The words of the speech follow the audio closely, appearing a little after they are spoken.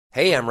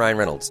Hey, I'm Ryan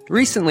Reynolds.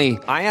 Recently,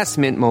 I asked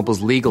Mint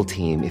Mobile's legal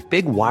team if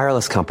big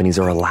wireless companies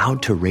are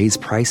allowed to raise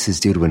prices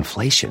due to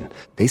inflation.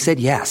 They said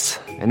yes.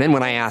 And then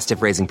when I asked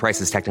if raising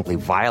prices technically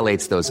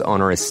violates those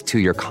onerous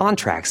two-year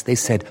contracts, they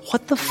said,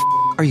 "What the f***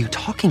 are you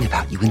talking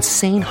about, you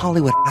insane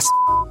Hollywood ass?"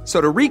 So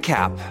to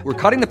recap, we're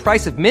cutting the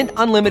price of Mint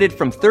Unlimited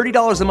from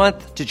 $30 a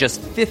month to just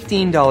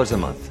 $15 a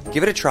month.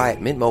 Give it a try at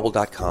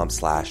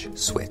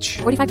mintmobile.com/switch.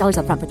 $45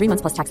 up front for 3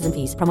 months plus taxes and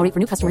fees. Promo rate for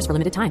new customers for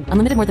limited time.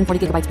 Unlimited more than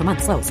 40 gigabytes per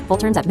month. Slows full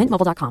terms at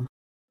mintmobile.com.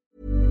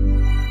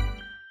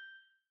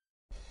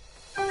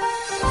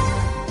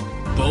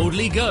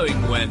 Boldly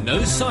going where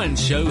no science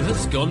show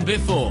has gone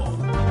before.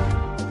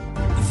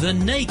 The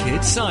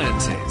Naked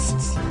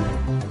Scientists.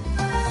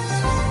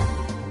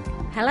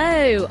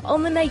 Hello,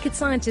 on The Naked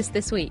Scientist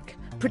this week.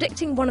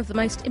 Predicting one of the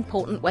most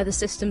important weather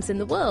systems in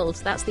the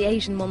world, that's the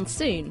Asian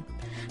monsoon.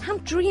 How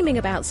dreaming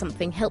about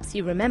something helps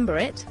you remember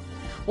it.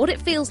 What it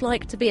feels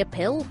like to be a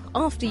pill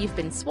after you've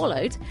been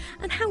swallowed,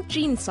 and how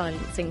gene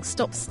silencing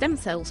stops stem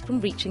cells from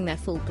reaching their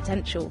full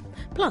potential.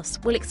 Plus,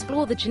 we'll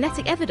explore the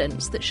genetic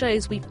evidence that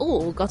shows we've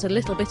all got a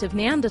little bit of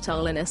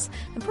Neanderthal in us,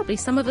 and probably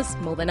some of us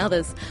more than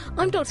others.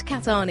 I'm Dr.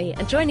 Kat Arney,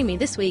 and joining me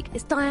this week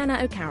is Diana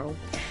O'Carroll.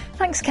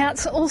 Thanks,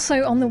 Kat.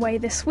 Also on the way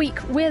this week,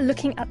 we're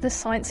looking at the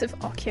science of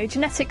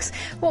archaeogenetics.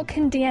 What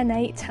can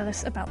DNA tell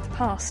us about the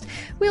past?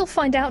 We'll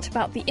find out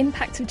about the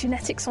impact of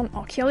genetics on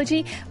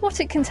archaeology, what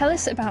it can tell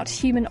us about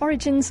human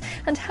origins,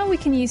 and how we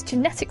can use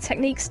genetic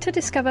techniques to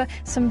discover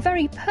some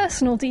very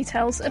personal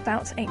details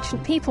about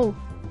ancient people.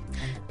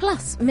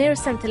 Plus, Mira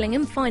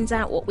Senthillingham finds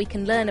out what we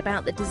can learn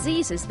about the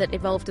diseases that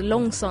evolved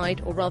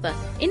alongside, or rather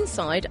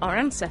inside, our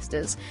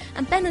ancestors.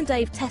 And Ben and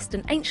Dave test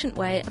an ancient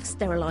way of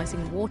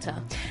sterilising water.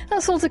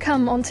 That's all to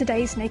come on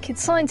today's Naked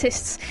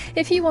Scientists.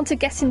 If you want to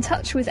get in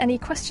touch with any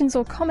questions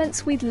or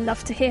comments, we'd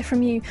love to hear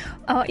from you.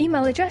 Our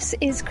email address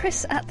is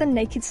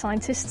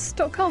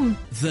chris@thenakedscientists.com.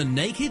 The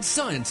Naked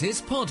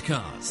Scientist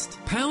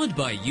Podcast. Powered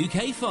by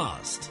UK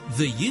Fast,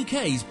 the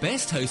UK's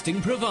best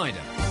hosting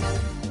provider.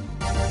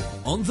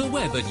 On the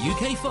web at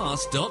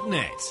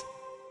ukfast.net.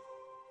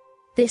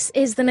 This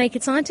is The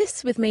Naked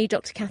Scientists with me,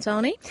 Dr. Kat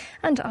Arney.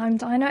 And I'm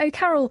Diana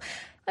O'Carroll.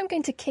 I'm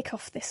going to kick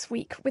off this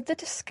week with the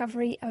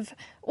discovery of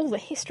all the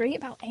history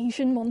about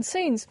Asian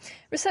monsoons.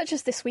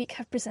 Researchers this week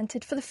have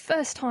presented for the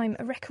first time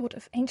a record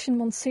of ancient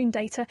monsoon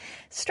data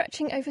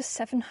stretching over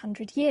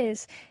 700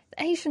 years.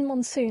 The Asian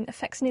monsoon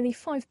affects nearly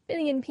 5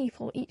 billion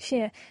people each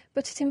year,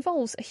 but it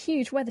involves a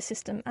huge weather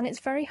system and it's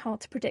very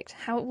hard to predict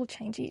how it will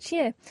change each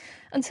year.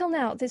 Until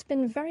now, there's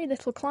been very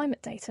little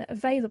climate data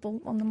available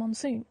on the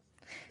monsoon.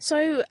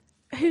 So,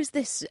 who's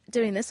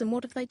doing this and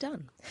what have they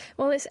done?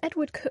 Well, it's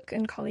Edward Cook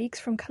and colleagues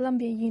from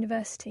Columbia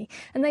University,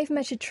 and they've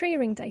measured tree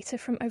ring data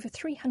from over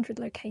 300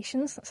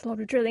 locations, that's a lot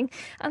of drilling,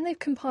 and they've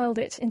compiled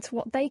it into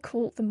what they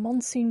call the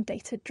Monsoon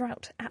Data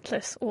Drought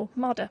Atlas, or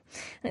MADA.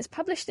 And it's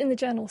published in the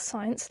journal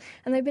Science,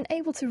 and they've been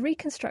able to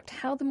reconstruct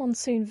how the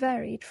monsoon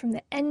varied from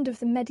the end of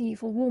the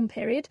medieval warm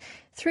period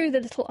through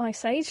the Little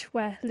Ice Age,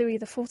 where Louis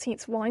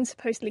XIV's wine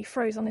supposedly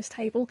froze on his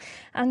table,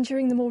 and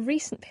during the more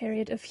recent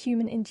period of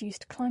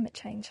human-induced climate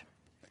change.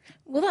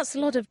 Well, that's a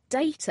lot of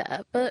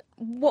data, but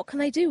what can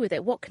they do with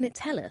it? What can it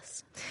tell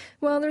us?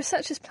 Well, the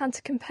researchers plan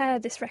to compare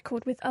this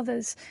record with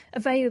others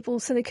available,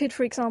 so they could,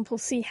 for example,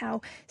 see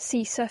how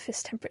sea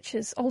surface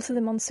temperatures alter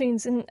the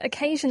monsoons, and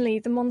occasionally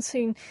the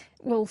monsoon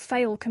will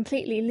fail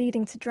completely,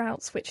 leading to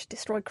droughts which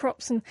destroy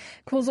crops and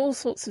cause all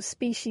sorts of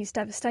species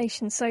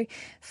devastation. So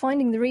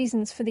finding the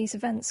reasons for these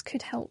events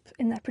could help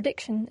in their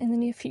prediction in the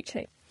near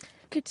future.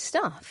 Good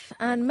stuff.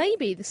 And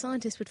maybe the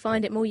scientists would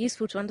find it more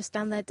useful to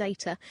understand their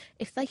data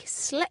if they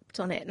slept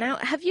on it. Now,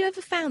 have you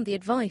ever found the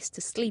advice to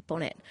sleep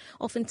on it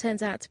often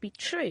turns out to be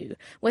true,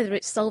 whether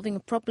it's solving a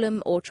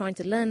problem or trying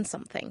to learn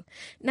something?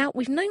 Now,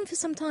 we've known for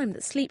some time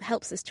that sleep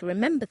helps us to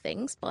remember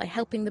things by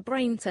helping the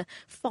brain to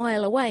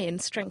file away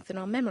and strengthen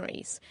our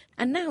memories.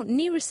 And now,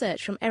 new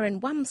research from Erin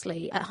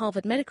Wamsley at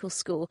Harvard Medical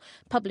School,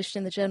 published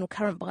in the journal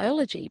Current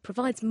Biology,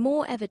 provides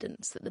more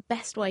evidence that the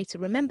best way to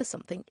remember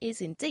something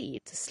is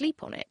indeed to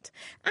sleep on it.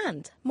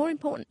 And, more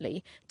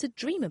importantly, to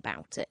dream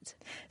about it.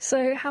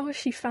 So how has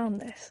she found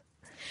this?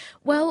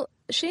 Well,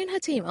 she and her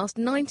team asked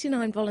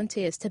 99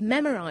 volunteers to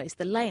memorise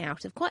the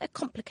layout of quite a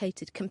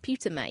complicated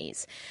computer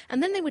maze,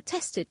 and then they were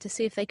tested to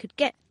see if they could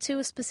get to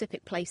a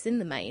specific place in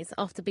the maze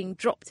after being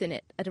dropped in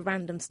it at a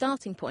random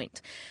starting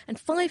point. And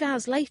 5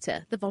 hours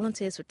later, the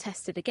volunteers were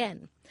tested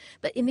again.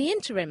 But in the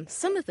interim,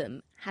 some of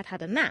them had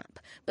had a nap,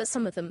 but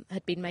some of them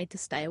had been made to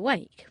stay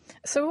awake.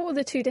 So what were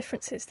the two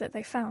differences that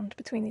they found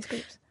between these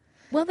groups?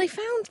 Well, they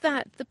found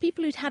that the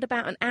people who'd had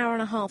about an hour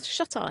and a half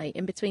shut-eye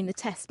in between the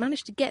tests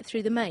managed to get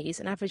through the maze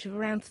an average of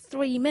around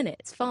 3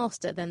 minutes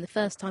faster than the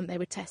first time they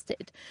were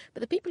tested.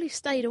 But the people who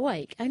stayed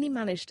awake only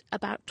managed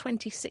about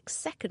 26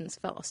 seconds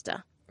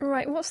faster.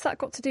 Right, what's that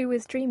got to do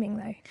with dreaming,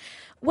 though?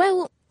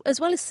 Well, as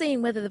well as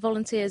seeing whether the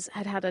volunteers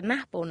had had a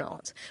nap or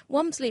not,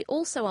 Wamsley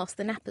also asked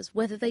the nappers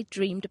whether they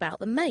dreamed about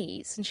the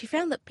maze, and she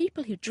found that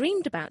people who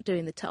dreamed about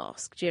doing the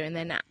task during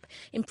their nap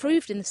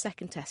improved in the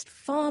second test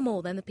far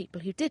more than the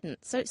people who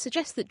didn't. So it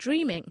suggests that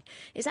dreaming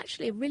is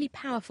actually a really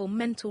powerful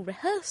mental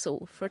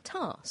rehearsal for a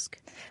task.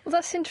 Well,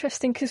 that's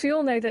interesting, because we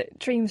all know that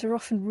dreams are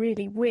often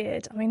really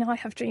weird. I mean, I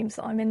have dreams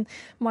that I'm in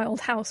my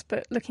old house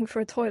but looking for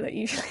a toilet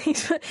usually.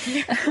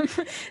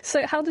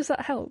 So how does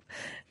that help?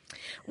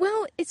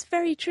 Well, it's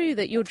very true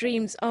that your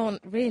dreams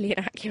aren't really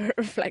an accurate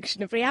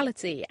reflection of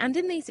reality. And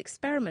in these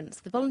experiments,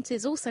 the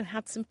volunteers also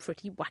had some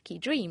pretty wacky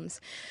dreams.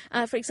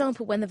 For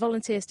example, when the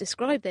volunteers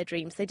described their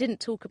dreams, they didn't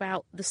talk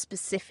about the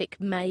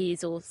specific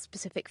maze or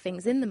specific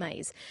things in the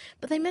maze,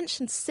 but they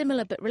mentioned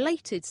similar but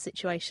related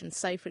situations.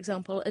 So, for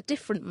example, a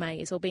different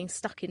maze or being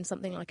stuck in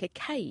something like a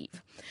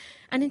cave.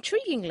 And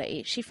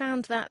intriguingly, she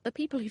found that the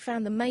people who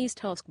found the maze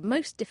task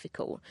most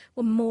difficult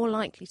were more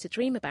likely to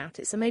dream about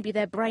it. So maybe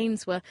their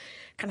brains were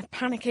kind of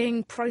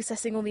panicking,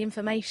 processing all the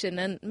information,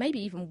 and maybe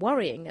even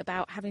worrying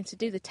about having to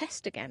do the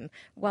test again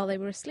while they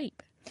were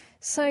asleep.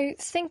 So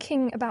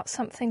thinking about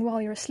something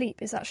while you're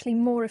asleep is actually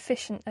more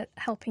efficient at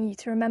helping you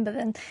to remember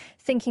than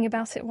thinking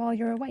about it while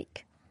you're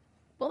awake.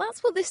 Well,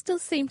 that's what this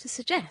does seem to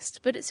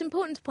suggest, but it's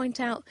important to point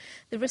out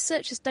the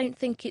researchers don't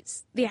think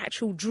it's the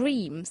actual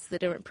dreams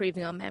that are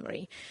improving our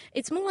memory.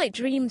 It's more like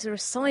dreams are a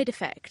side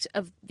effect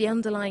of the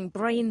underlying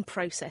brain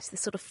process, the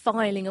sort of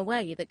filing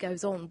away that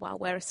goes on while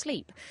we're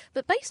asleep.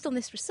 But based on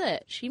this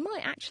research, you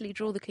might actually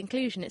draw the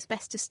conclusion it's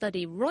best to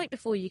study right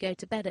before you go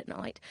to bed at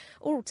night,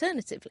 or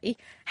alternatively,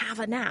 have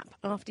a nap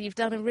after you've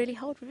done a really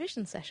hard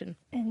revision session.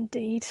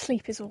 Indeed,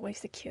 sleep is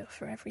always the cure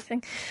for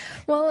everything.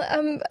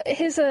 Well,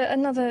 here's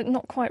another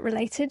not quite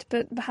related,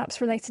 but perhaps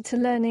related to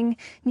learning,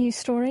 news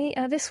story.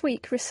 This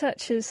week,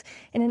 researchers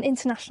in an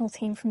international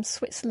team from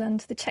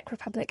Switzerland, the Czech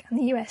Republic and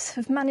the US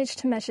have managed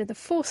to measure the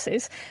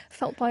forces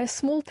felt by a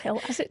small pill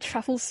as it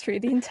travels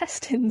through the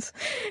intestines.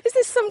 Is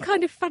this some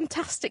kind of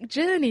fantastic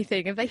journey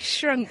thing? Have they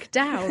shrunk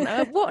down?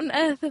 What on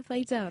earth have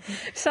they done?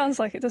 Sounds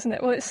like it, doesn't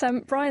it? Well, it's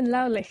Brian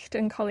Laulicht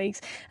and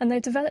colleagues, and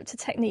they developed a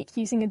technique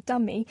using a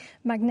dummy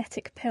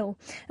magnetic pill.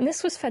 And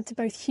this was fed to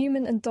both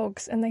human and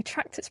dogs, and they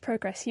tracked its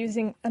progress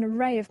using an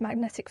array of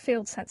magnetic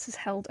field sensors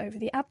held over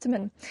the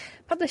abdomen.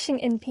 Publishing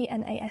in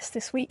PNAS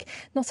this week,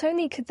 not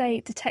only could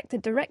they detect the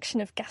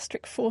direction of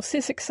gastric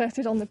forces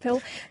exerted on the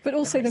pill, but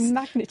also the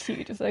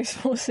magnitude of those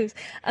forces,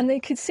 and they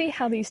could see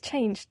how these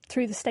changed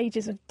through the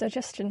stages of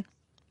digestion.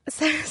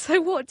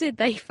 So what did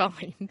they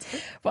find?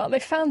 Well,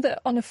 they found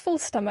that on a full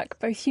stomach,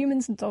 both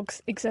humans and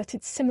dogs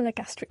exerted similar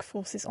gastric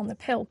forces on the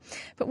pill.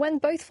 But when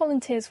both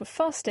volunteers were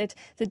fasted,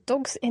 the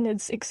dogs'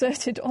 innards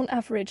exerted, on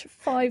average,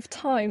 5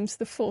 times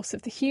the force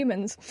of the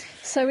humans.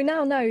 So we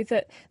now know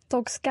that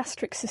dogs'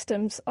 gastric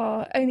systems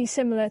are only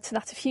similar to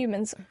that of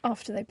humans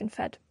after they've been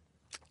fed.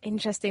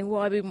 Interesting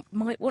why we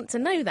might want to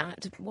know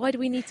that. Why do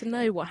we need to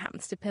know what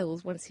happens to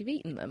pills once you've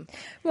eaten them?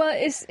 Well,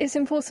 it's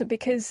important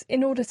because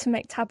in order to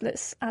make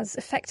tablets as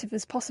effective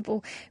as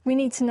possible, we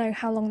need to know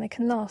how long they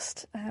can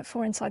last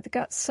for inside the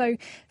gut. So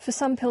for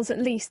some pills at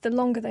least, the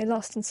longer they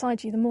last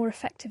inside you, the more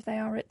effective they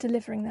are at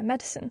delivering their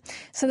medicine.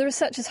 So the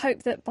researchers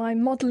hope that by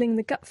modelling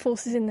the gut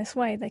forces in this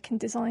way, they can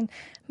design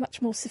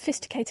much more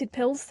sophisticated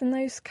pills than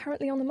those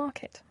currently on the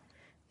market.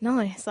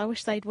 Nice. I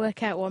wish they'd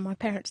work out why my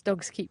parents'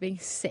 dogs keep being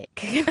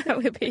sick.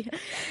 That would be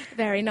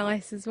very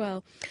nice as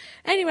well.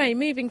 Anyway,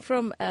 moving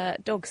from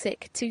dog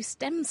sick to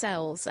stem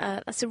cells.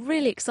 That's a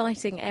really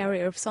exciting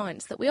area of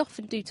science that we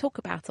often do talk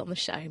about on the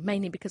show,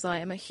 mainly because I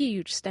am a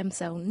huge stem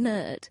cell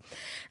nerd.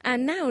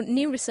 And now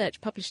new research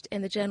published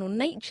in the journal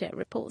Nature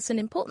reports an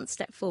important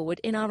step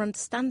forward in our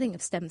understanding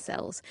of stem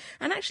cells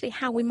and actually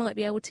how we might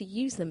be able to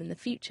use them in the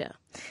future.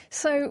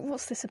 So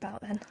what's this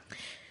about then?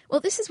 Well,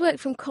 this is work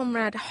from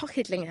Conrad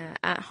Hochedlinger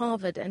at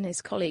Harvard and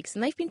his colleagues,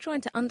 and they've been trying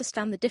to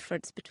understand the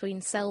difference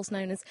between cells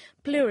known as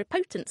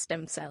pluripotent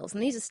stem cells,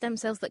 and these are stem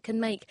cells that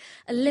can make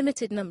a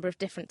limited number of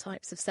different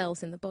types of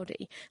cells in the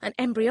body, and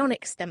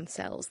embryonic stem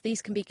cells.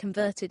 These can be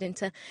converted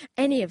into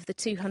any of the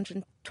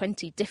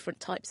 220 different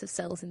types of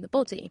cells in the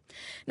body.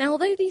 Now,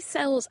 although these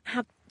cells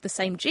have the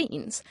same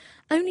genes,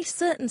 only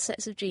certain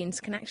sets of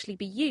genes can actually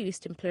be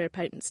used in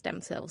pluripotent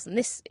stem cells, and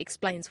this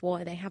explains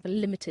why they have a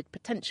limited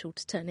potential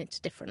to turn into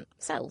different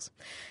cells.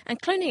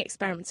 And cloning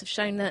experiments have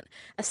shown that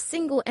a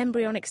single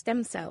embryonic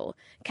stem cell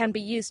can be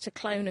used to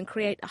clone and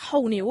create a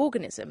whole new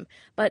organism,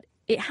 but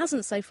it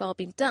hasn't so far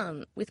been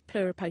done with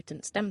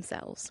pluripotent stem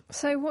cells.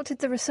 So what did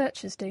the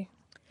researchers do?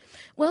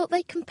 Well,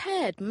 they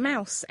compared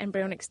mouse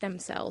embryonic stem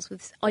cells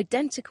with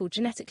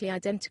genetically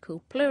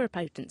identical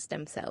pluripotent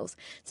stem cells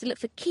to look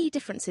for key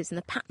differences in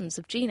the patterns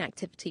of gene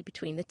activity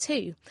between the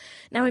two.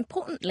 Now,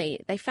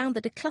 importantly, they found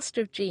that a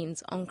cluster of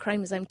genes on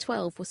chromosome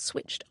 12 was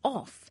switched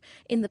off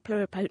in the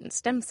pluripotent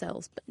stem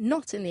cells, but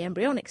not in the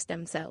embryonic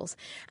stem cells.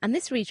 And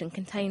this region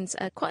contains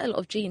quite a lot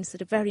of genes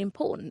that are very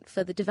important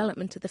for the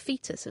development of the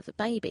fetus, of the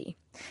baby.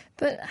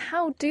 But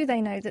how do they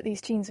know that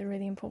these genes are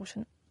really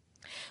important?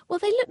 Well,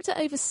 they looked at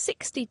over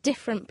 60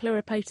 different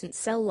pluripotent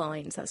cell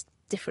lines, that's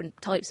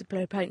different types of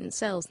pluripotent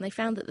cells, and they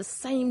found that the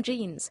same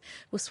genes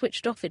were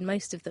switched off in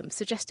most of them,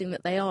 suggesting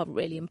that they are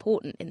really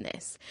important in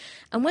this.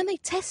 And when they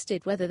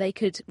tested whether they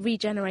could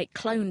regenerate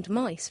cloned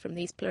mice from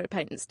these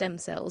pluripotent stem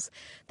cells,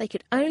 they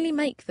could only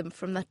make them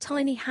from the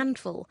tiny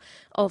handful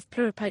of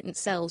pluripotent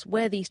cells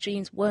where these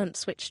genes weren't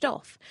switched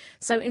off.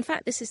 So in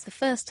fact, this is the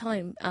first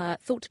time,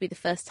 thought to be the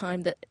first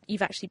time, that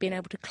you've actually been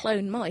able to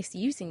clone mice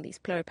using these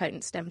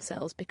pluripotent stem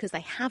cells, because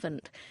they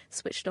haven't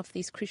switched off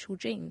these crucial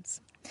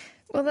genes.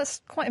 Well,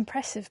 that's quite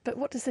impressive, but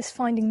what does this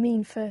finding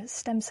mean for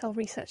stem cell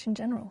research in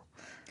general?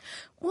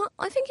 Well,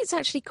 I think it's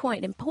actually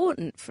quite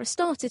important. For a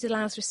start, it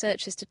allows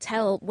researchers to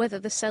tell whether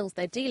the cells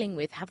they're dealing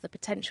with have the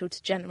potential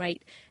to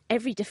generate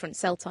every different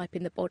cell type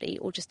in the body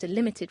or just a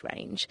limited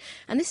range.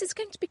 And this is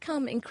going to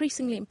become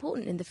increasingly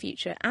important in the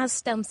future as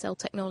stem cell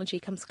technology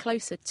comes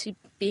closer to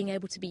being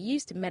able to be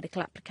used in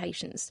medical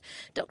applications.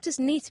 Doctors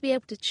need to be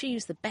able to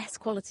choose the best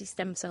quality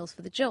stem cells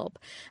for the job.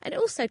 And it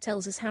also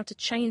tells us how to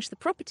change the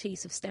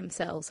properties of stem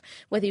cells,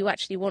 whether you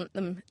actually want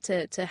them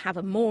to have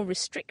a more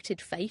restricted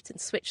fate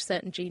and switch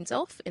certain genes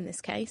off, in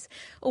this case,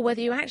 or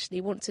whether you actually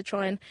want to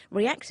try and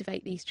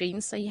reactivate these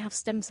genes so you have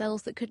stem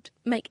cells that could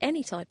make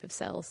any type of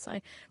cells.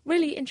 So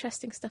really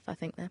interesting stuff, I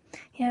think, there.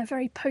 Yeah,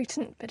 very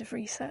potent bit of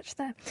research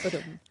there.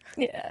 Ba-dum.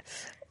 Yeah.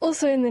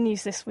 Also in the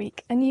news this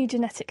week, a new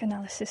genetic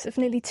analysis of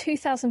nearly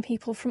 2,000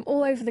 people from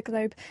all over the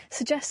globe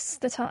suggests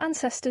that our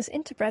ancestors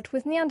interbred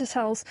with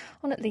Neanderthals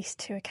on at least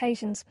 2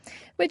 occasions.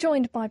 We're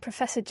joined by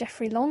Professor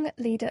Jeffrey Long,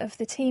 leader of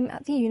the team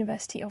at the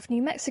University of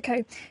New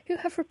Mexico, who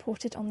have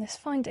reported on this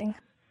finding.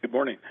 Good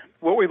morning.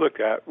 What we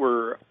looked at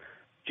were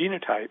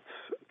genotypes,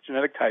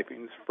 genetic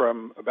typings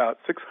from about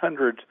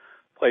 600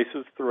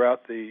 places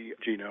throughout the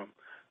genome,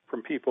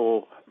 from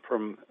people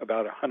from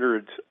about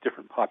 100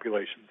 different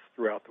populations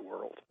throughout the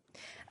world.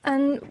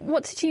 And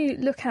what did you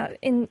look at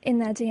in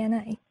their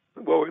DNA?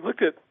 Well, we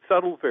looked at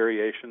subtle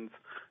variations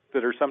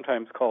that are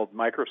sometimes called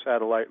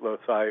microsatellite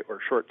loci or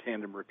short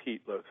tandem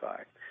repeat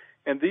loci.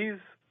 And these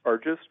are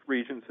just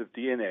regions of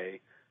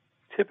DNA.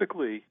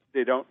 Typically,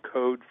 they don't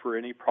code for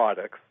any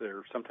products.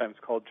 They're sometimes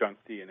called junk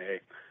DNA,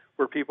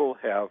 where people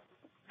have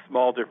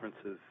small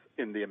differences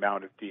in the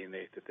amount of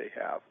DNA that they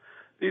have.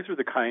 These are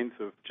the kinds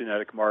of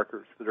genetic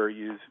markers that are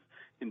used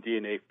in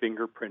DNA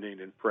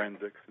fingerprinting and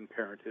forensics and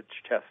parentage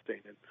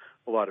testing and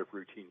a lot of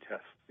routine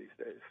tests these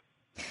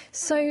days.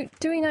 So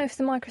do we know if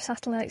the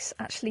microsatellites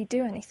actually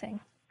do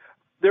anything?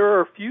 There are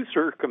a few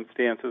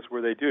circumstances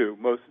where they do.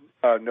 Most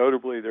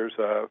notably, there's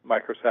a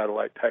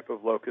microsatellite type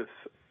of locus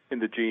in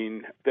the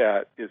gene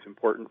that is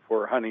important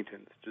for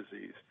Huntington's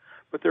disease.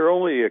 But there are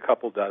only a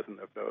couple dozen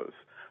of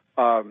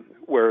those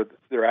where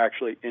they're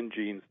actually in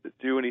genes that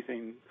do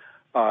anything.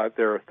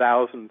 There are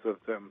thousands of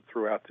them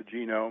throughout the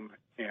genome,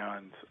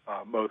 and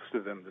most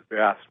of them, the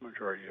vast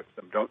majority of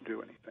them, don't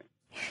do anything.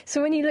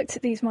 So when you looked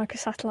at these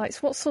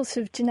microsatellites, what sorts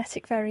of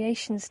genetic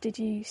variations did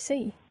you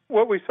see?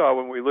 What we saw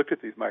when we looked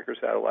at these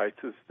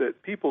microsatellites is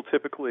that people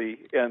typically,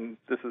 and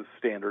this is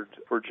standard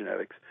for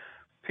genetics,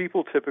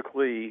 people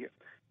typically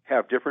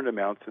have different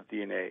amounts of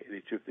DNA at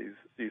each of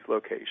these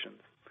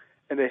locations,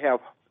 and they have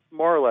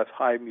more or less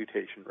high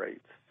mutation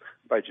rates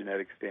by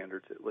genetic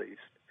standards at least.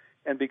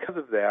 And because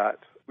of that,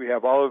 we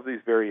have all of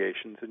these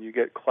variations, and you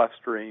get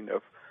clustering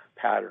of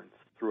patterns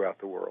throughout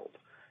the world.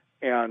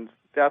 And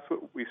that's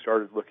what we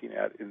started looking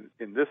at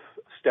in this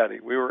study.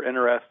 We were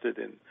interested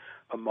in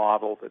a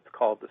model that's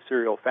called the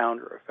serial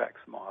founder effects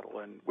model.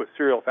 And with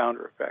serial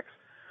founder effects,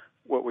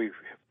 what we've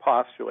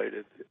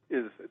postulated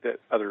is that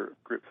other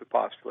groups have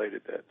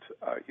postulated that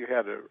you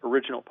had an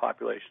original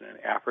population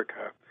in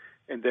Africa,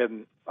 and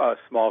then a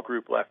small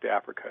group left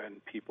Africa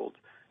and peopled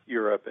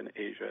Europe and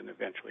Asia and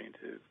eventually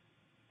into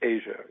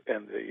Asia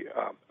and the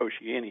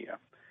Oceania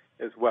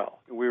as well.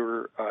 And we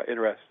were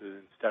interested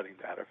in studying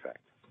that effect.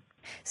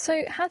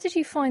 So how did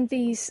you find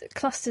these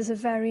clusters of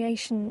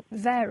variation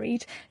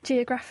varied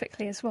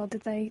geographically as well?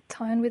 Did they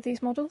tie in with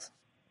these models?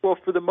 Well,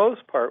 for the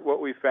most part, what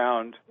we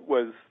found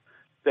was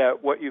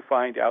that what you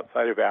find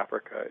outside of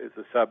Africa is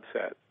a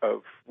subset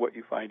of what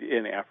you find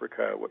in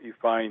Africa, what you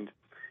find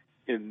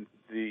in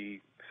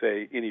the,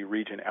 say, any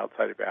region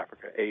outside of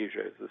Africa.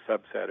 Asia is a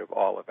subset of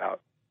all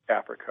about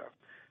Africa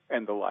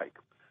and the like.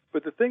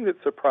 But the thing that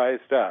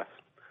surprised us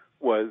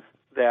was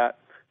that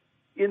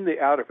in the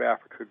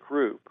out-of-Africa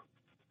group,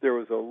 there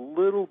was a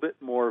little bit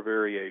more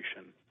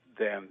variation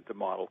than the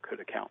model could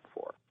account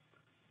for.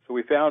 So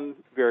we found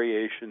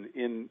variation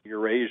in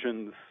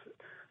Eurasians,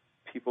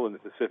 people in the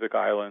Pacific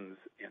Islands,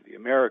 and the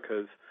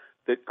Americas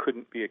that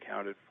couldn't be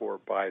accounted for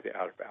by the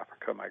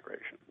out-of-Africa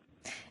migration.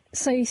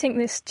 So you think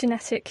this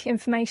genetic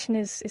information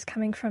is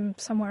coming from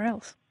somewhere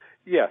else?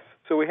 Yes.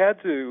 So we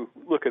had to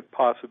look at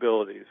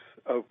possibilities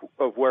of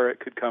where it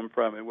could come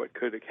from and what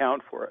could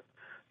account for it.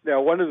 Now,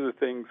 one of the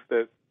things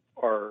that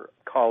our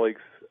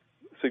colleagues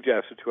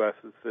suggested to us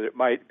is that it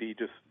might be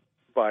just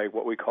by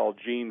what we call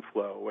gene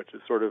flow, which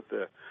is sort of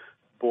the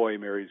boy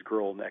marries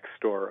girl next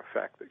door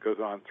effect that goes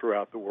on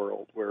throughout the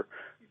world, where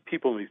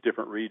people in these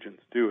different regions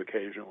do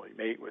occasionally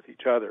mate with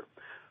each other.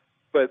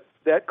 But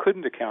that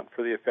couldn't account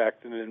for the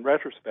effect, and in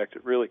retrospect,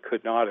 it really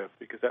could not have,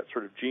 because that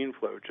sort of gene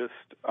flow just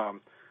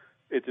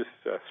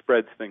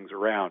spreads things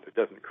around. It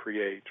doesn't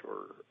create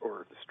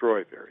or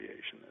destroy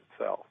variation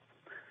itself.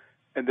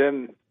 And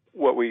then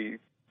what we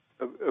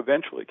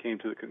eventually came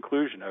to the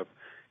conclusion of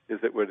is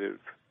that would have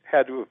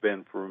had to have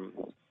been from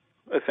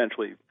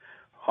essentially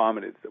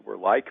hominids that were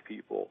like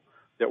people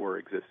that were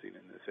existing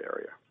in this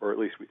area, or at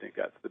least we think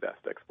that's the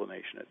best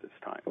explanation at this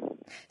time.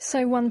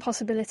 So one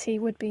possibility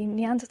would be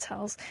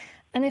Neanderthals.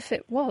 And if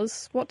it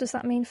was, what does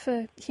that mean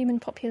for human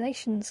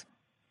populations?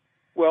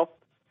 Well,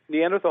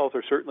 Neanderthals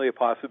are certainly a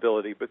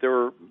possibility, but there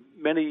were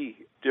many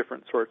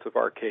different sorts of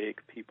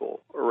archaic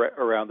people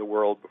around the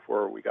world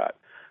before we got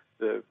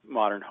the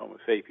modern Homo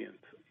sapiens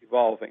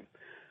evolving.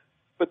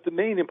 But the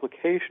main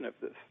implication of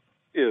this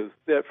is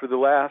that for the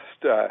last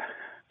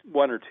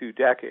 1 or 2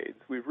 decades,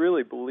 we've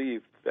really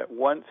believed that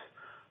once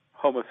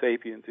Homo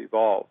sapiens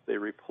evolved, they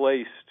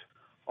replaced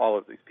all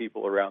of these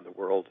people around the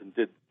world and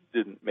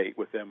didn't mate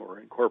with them or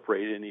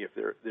incorporate any of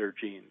their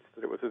genes,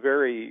 that it was a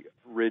very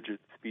rigid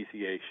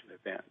speciation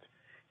event.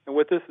 And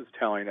what this is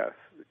telling us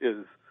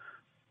is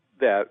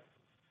that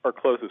our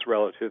closest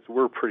relatives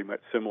were pretty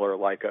much similar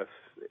like us,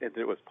 and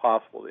that it was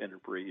possible to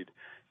interbreed,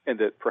 and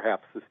that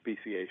perhaps the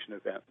speciation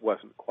event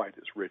wasn't quite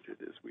as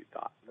rigid as we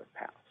thought in the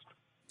past.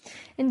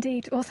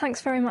 Indeed. Well,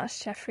 thanks very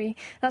much, Geoffrey.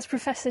 That's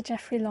Professor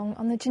Geoffrey Long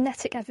on the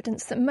genetic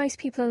evidence that most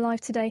people alive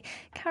today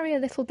carry a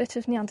little bit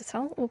of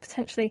Neanderthal or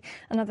potentially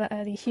another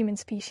early human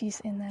species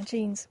in their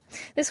genes.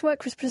 This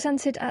work was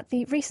presented at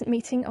the recent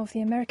meeting of the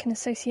American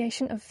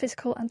Association of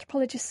Physical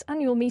Anthropologists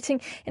annual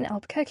meeting in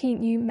Albuquerque,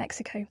 New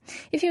Mexico.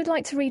 If you would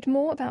like to read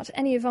more about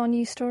any of our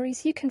news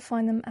stories, you can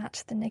find them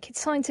at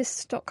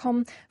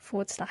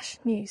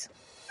thenakedscientists.com/news.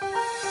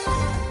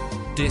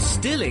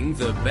 Distilling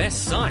the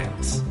best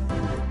science.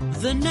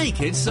 The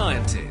Naked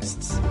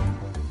Scientists.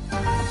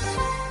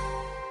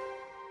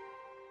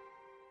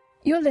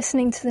 You're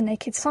listening to The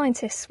Naked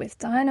Scientists with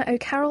Diana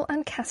O'Carroll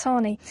and Kat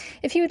Arney.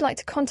 If you would like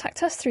to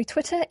contact us through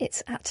Twitter,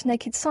 it's at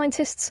Naked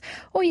Scientists,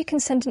 or you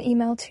can send an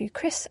email to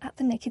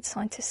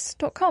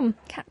chris@thenakedscientists.com.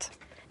 Kat.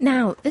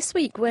 Now, this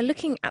week we're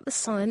looking at the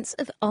science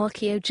of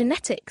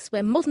archaeogenetics,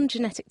 where modern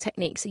genetic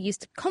techniques are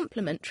used to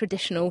complement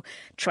traditional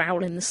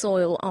trowel in the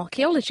soil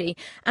archaeology.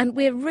 And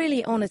we're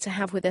really honoured to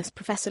have with us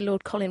Professor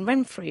Lord Colin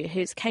Renfrew,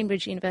 who's a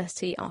Cambridge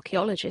University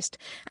archaeologist,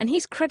 and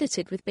he's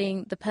credited with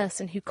being the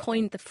person who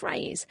coined the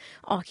phrase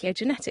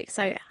archaeogenetics.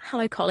 So,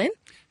 hello, Colin.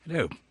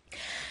 Hello.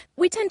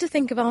 We tend to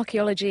think of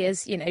archaeology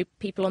as,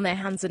 people on their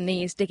hands and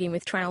knees digging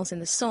with trowels in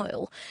the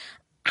soil.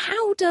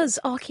 How does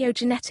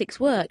archaeogenetics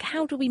work?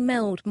 How do we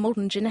meld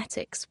modern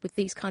genetics with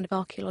these kind of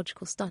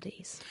archaeological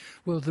studies?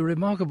 Well, the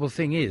remarkable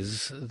thing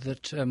is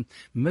that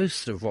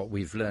most of what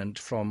we've learnt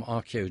from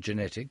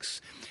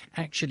archaeogenetics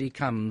actually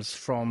comes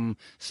from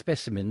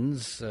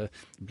specimens,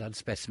 blood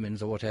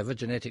specimens or whatever,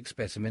 genetic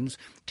specimens,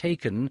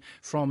 taken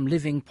from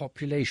living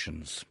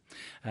populations.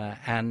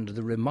 And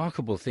the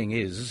remarkable thing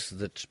is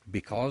that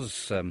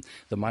because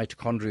the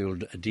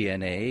mitochondrial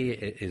DNA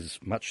is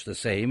much the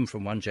same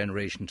from one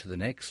generation to the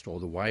next, or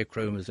the Y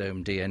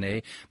chromosome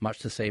DNA much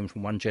the same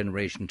from one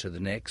generation to the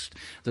next,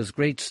 there's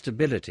great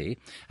stability.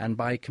 And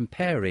by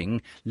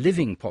comparing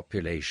living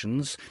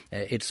populations,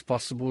 it's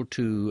possible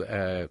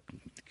to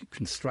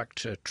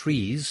construct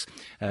trees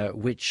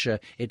which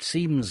it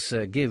seems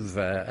give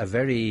a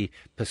very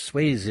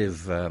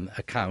persuasive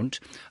account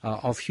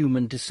of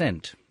human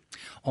descent.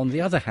 On the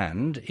other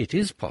hand, it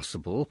is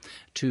possible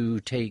to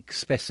take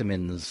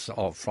specimens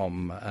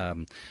from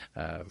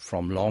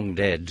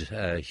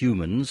long-dead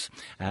humans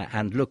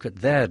and look at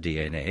their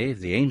DNA,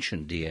 the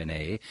ancient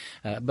DNA,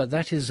 but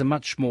that is a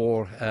much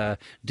more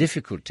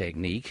difficult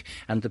technique,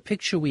 and the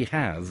picture we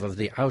have of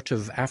the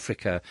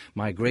out-of-Africa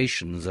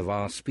migrations of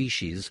our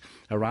species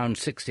around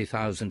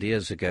 60,000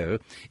 years ago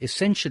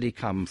essentially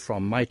come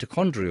from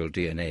mitochondrial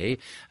DNA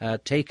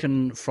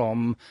taken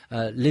from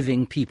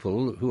living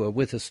people who are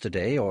with us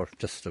today, or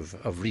just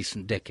of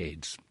recent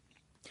decades.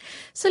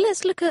 So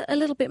let's look a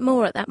little bit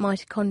more at that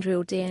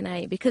mitochondrial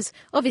DNA, because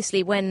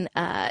obviously when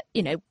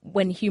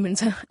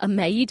humans are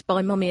made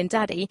by mummy and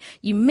daddy,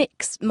 you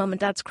mix mum and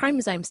dad's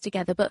chromosomes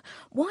together. But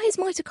why is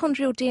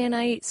mitochondrial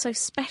DNA so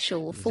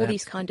special for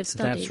these kind of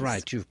studies? That's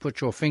right. You've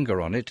put your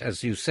finger on it.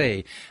 As you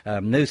say,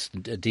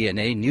 most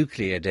DNA,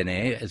 nuclear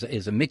DNA,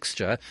 is a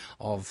mixture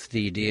of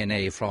the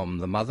DNA from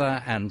the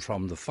mother and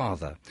from the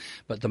father.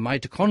 But the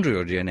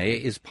mitochondrial DNA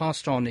is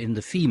passed on in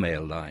the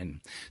female line.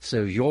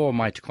 So your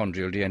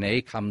mitochondrial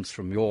DNA comes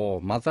from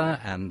your mother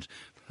and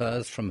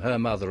hers from her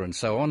mother and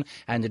so on,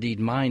 and indeed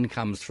mine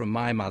comes from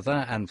my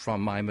mother and from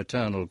my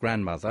maternal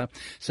grandmother.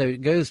 So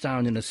it goes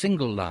down in a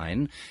single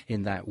line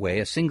in that way,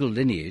 a single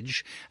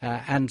lineage,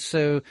 and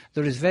so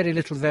there is very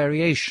little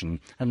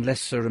variation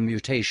unless there are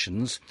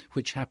mutations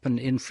which happen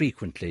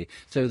infrequently.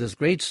 So there's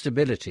great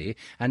stability,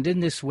 and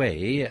in this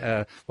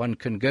way one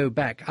can go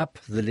back up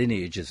the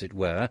lineage, as it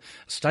were,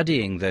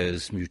 studying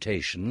those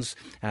mutations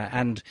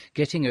and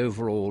getting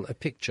overall a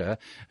picture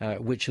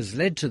which has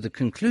led to the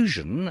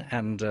conclusion,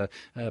 and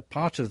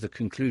part of the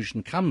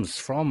conclusion comes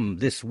from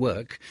this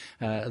work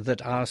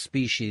that our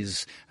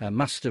species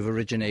must have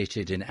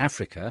originated in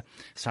Africa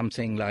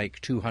something like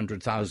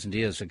 200,000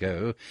 years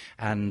ago,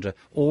 and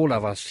all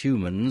of us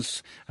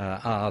humans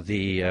are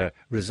the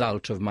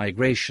result of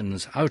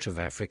migrations out of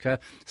Africa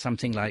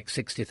something like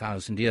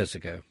 60,000 years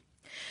ago.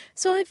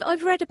 So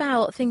I've read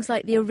about things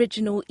like the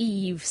original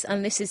Eves,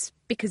 and this is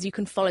because you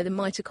can follow the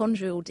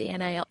mitochondrial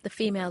DNA up the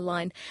female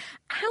line.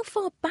 How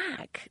far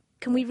back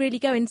can we really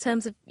go in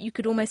terms of, you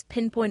could almost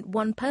pinpoint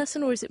one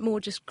person, or is it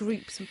more just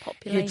groups and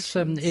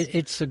populations?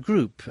 It's a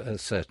group,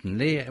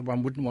 certainly.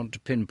 One wouldn't want to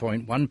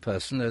pinpoint one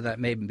person, though that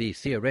may be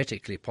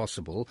theoretically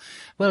possible.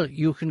 Well,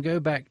 you can go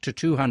back to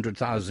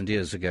 200,000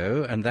 years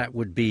ago, and that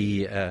would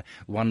be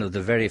one of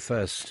the very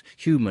first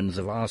humans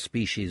of our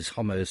species,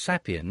 Homo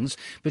sapiens.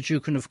 But you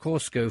can, of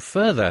course, go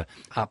further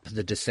up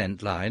the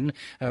descent line,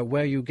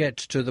 where you get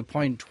to the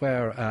point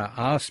where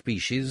our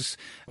species,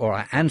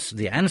 or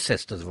the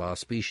ancestors of our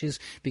species,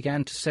 began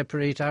to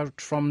separate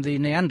out from the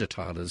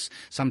Neanderthalers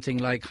something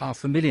like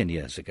 500,000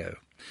 years ago.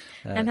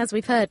 And as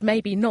we've heard,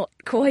 maybe not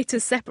quite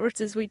as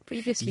separate as we'd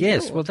previously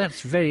thought. Well,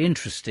 that's very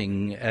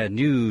interesting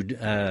new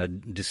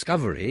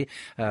discovery.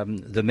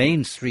 The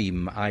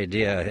mainstream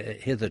idea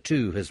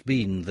hitherto has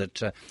been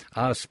that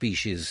our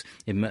species,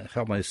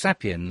 Homo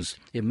sapiens,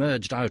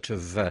 emerged out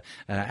of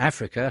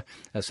Africa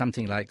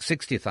something like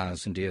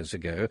 60,000 years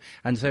ago.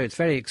 And so it's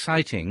very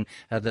exciting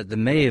that there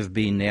may have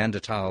been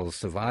Neanderthal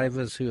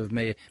survivors who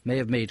may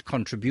have made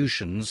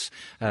contributions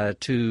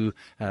to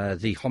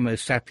the Homo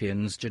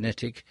sapiens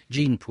genetic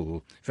gene pool.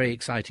 Very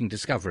exciting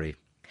discovery.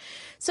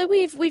 So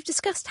we've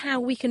discussed how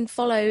we can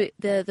follow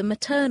the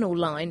maternal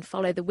line,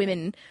 follow the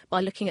women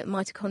by looking at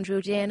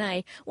mitochondrial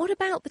DNA. What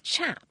about the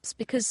chaps?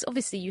 Because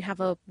obviously you have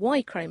a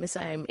Y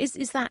chromosome.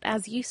 Is that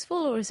as useful,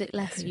 or is it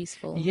less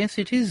useful? Yes,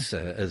 it is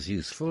as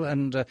useful,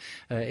 and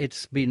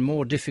it's been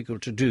more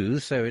difficult to do.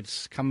 So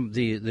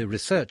the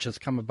research has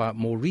come about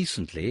more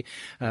recently.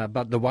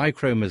 But the Y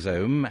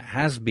chromosome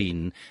has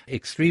been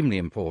extremely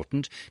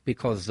important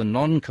because the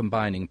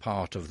non-combining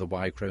part of the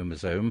Y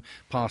chromosome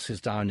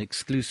passes down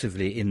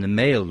exclusively in the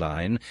male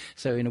line,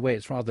 so in a way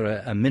it's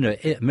rather a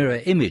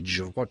mirror image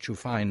of what you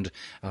find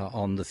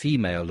on the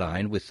female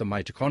line with the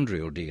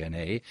mitochondrial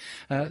DNA.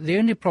 The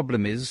only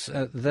problem is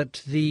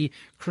that the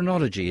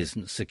chronology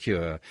isn't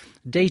secure.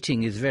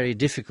 Dating is very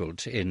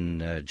difficult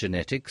in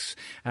genetics,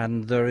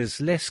 and there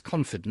is less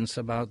confidence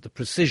about the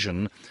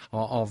precision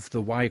of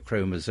the Y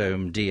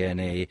chromosome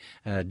DNA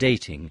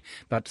dating.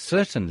 But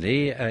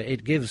certainly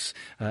it gives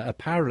a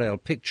parallel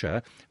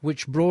picture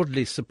which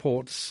broadly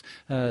supports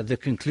the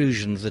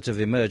conclusions that have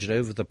emerged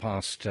over the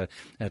past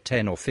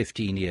 10 or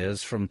 15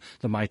 years from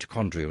the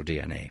mitochondrial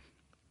DNA.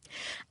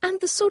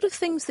 And the sort of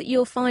things that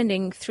you're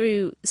finding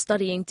through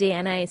studying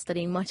DNA,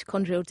 studying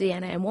mitochondrial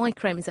DNA and Y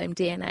chromosome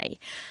DNA,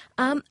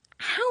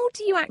 how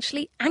do you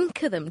actually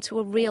anchor them to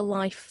a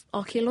real-life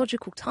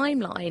archaeological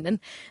timeline? And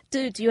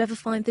do you ever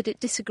find that it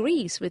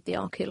disagrees with the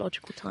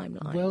archaeological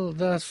timeline?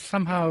 Well,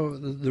 somehow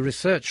the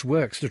research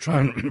works to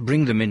try and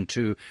bring them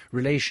into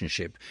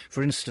relationship.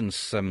 For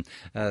instance,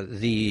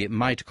 the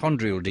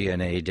mitochondrial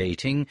DNA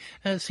dating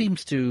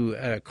seems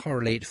to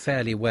correlate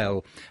fairly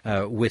well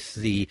with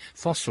the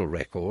fossil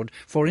record.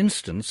 For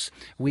instance,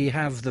 we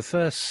have the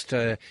first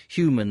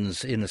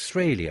humans in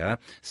Australia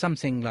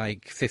something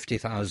like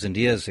 50,000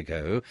 years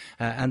ago,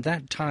 and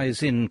that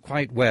ties in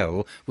quite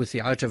well with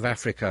the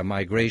out-of-Africa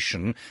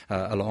migration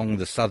along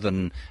the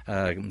southern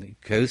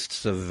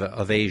coasts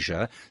of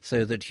Asia,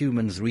 so that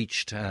humans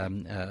reached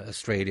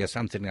Australia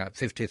something like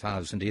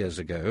 50,000 years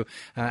ago,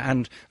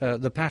 and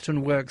the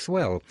pattern works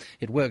well.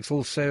 It works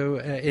also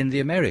in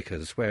the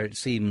Americas, where it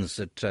seems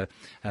that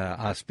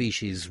our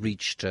species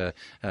reached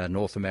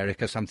North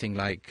America something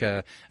like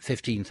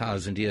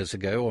 15,000 years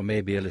ago, or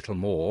maybe a little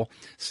more,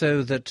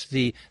 so that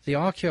the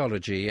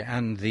archaeology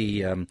and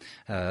the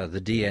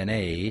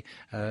DNA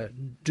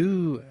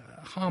do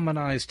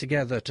harmonise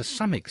together to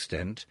some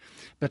extent,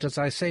 but as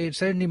I say,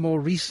 it's only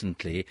more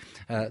recently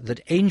that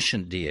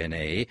ancient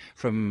DNA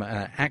from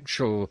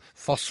actual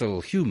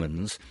fossil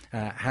humans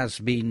has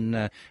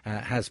been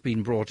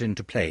brought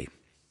into play.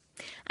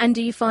 And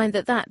do you find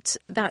that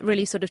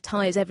really sort of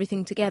ties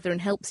everything together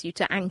and helps you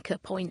to anchor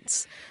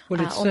points on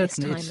this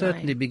timeline? It's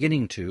certainly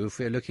beginning to. If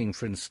we're looking,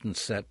 for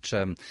instance, at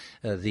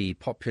the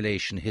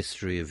population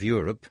history of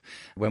Europe,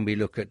 when we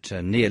look at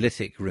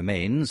Neolithic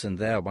remains, and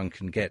there one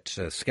can get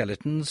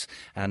skeletons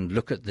and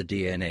look at the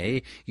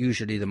DNA,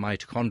 usually the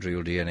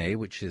mitochondrial DNA,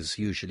 which is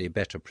usually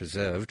better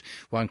preserved,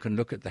 one can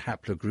look at the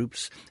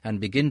haplogroups and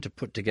begin to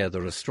put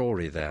together a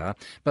story there.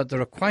 But there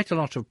are quite a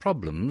lot of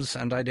problems,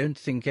 and I don't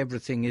think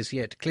everything is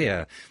yet clear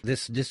clear.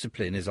 This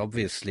discipline is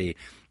obviously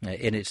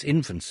in its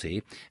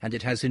infancy, and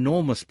it has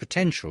enormous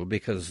potential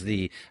because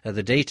the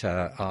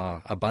data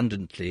are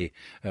abundantly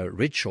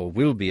rich, or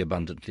will be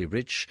abundantly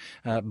rich,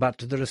 but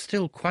there are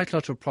still quite a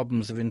lot of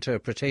problems of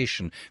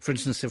interpretation. For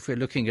instance, if we're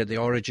looking at the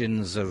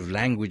origins of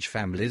language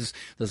families,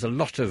 there's a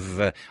lot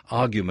of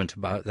argument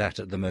about that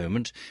at the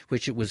moment,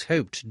 which it was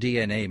hoped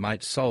DNA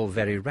might solve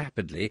very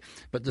rapidly,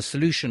 but the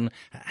solution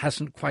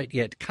hasn't quite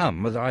yet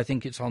come, although I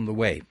think it's on the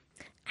way.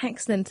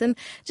 Excellent. And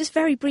just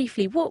very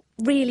briefly, what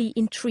really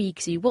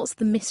intrigues you? What's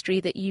the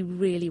mystery that you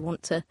really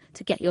want to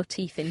get your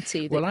teeth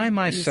into? Well, I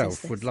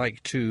myself would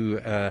like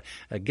to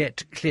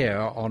get clear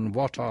on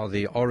what are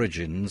the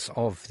origins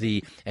of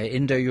the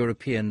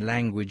Indo-European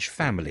language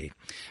family.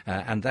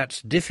 And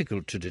that's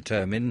difficult to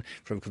determine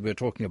because we're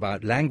talking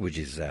about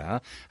languages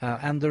there.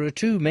 And there are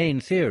two main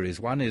theories.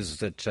 One is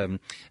that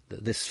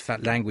this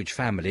language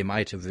family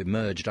might have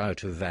emerged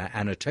out of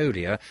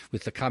Anatolia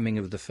with the coming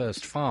of the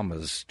first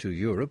farmers to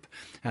Europe.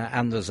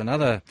 And there's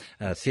another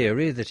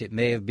theory that it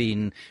may have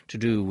been to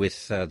do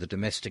with the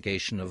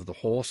domestication of the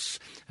horse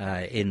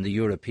in the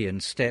European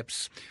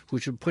steppes,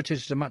 which would put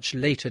it at a much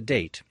later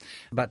date.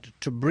 But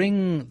to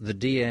bring the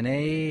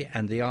DNA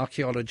and the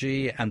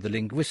archaeology and the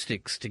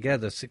linguistics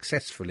together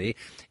successfully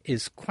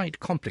is quite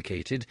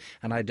complicated,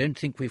 and I don't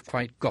think we've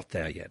quite got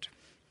there yet.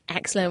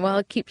 Excellent. Well,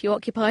 I'll keep you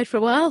occupied for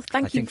a while.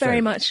 Thank you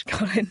very much,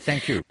 Colin.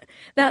 Thank you.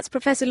 That's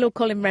Professor Lord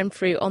Colin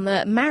Renfrew on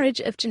the marriage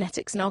of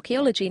genetics and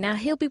archaeology. Now,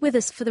 he'll be with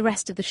us for the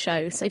rest of the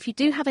show. So if you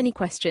do have any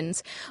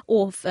questions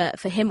or for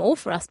him or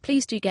for us,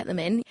 please do get them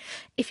in.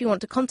 If you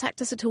want to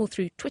contact us at all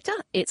through Twitter,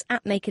 it's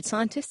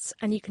 @NakedScientists,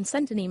 and you can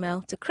send an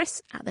email to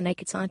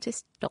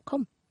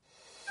chris@thenakedscientist.com.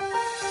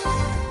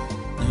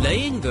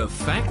 Laying the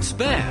facts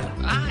bare.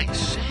 I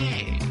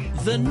say.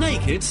 The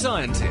Naked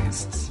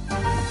Scientists.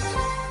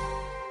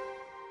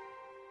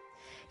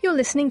 You're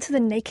listening to The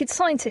Naked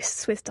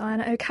Scientists with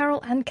Diana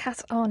O'Carroll and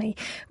Kat Arney.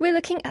 We're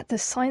looking at the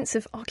science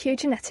of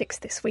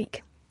archaeogenetics this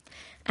week.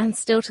 And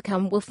still to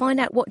come, we'll find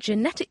out what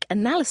genetic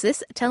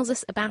analysis tells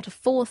us about a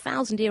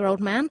 4,000-year-old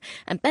man,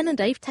 and Ben and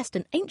Dave test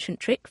an ancient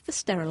trick for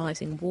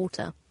sterilising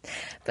water.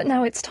 But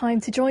now it's time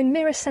to join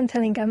Mira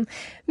Centellingham.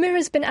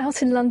 Mira's been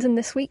out in London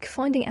this week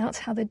finding out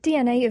how the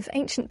DNA of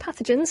ancient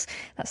pathogens,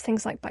 that's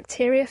things like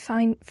bacteria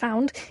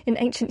found in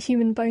ancient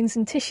human bones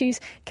and tissues,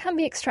 can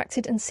be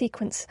extracted and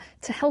sequenced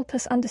to help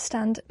us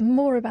understand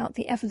more about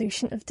the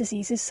evolution of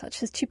diseases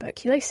such as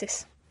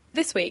tuberculosis.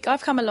 This week,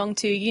 I've come along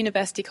to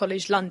University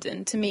College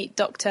London to meet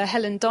Dr.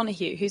 Helen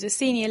Donoghue, who's a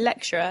senior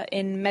lecturer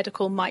in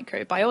medical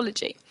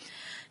microbiology.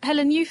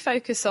 Helen, you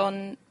focus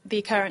on the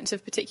occurrence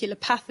of particular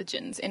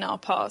pathogens in our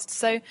past.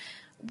 So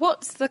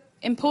what's the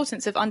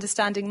importance of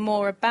understanding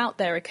more about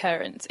their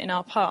occurrence in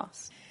our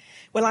past?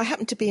 Well, I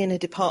happen to be in a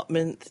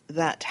department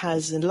that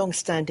has a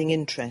long-standing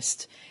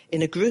interest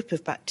in a group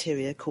of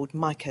bacteria called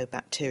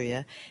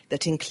mycobacteria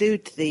that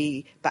include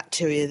the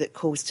bacteria that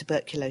cause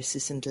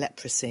tuberculosis and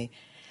leprosy.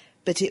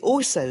 But it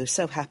also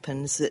so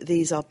happens that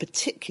these are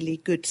particularly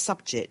good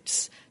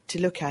subjects to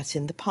look at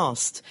in the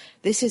past.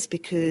 This is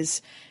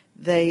because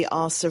they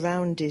are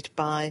surrounded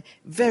by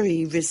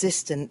very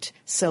resistant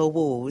cell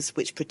walls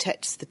which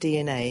protects the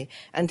DNA,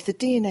 and the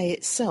DNA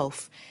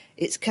itself,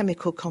 its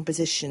chemical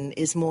composition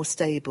is more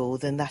stable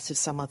than that of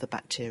some other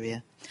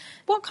bacteria.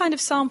 What kind of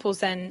samples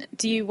then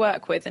do you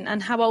work with,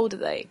 and how old are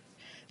they?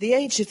 The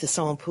age of the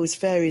samples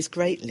varies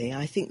greatly.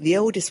 I think the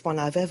oldest one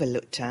I've ever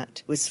looked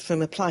at was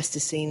from a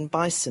Pleistocene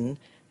bison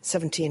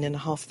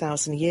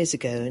 17,500 years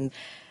ago, and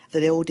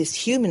the oldest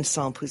human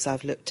samples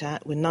I've looked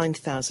at were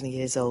 9,000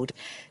 years old.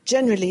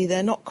 Generally,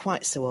 they're not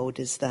quite so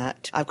old as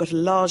that. I've got a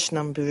large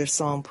number of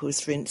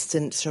samples, for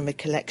instance, from a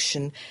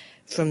collection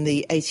from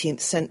the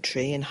 18th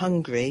century in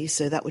Hungary,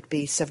 so that would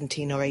be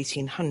 17 or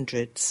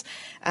 1800s,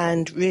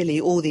 and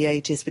really all the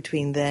ages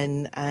between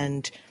then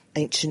and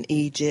ancient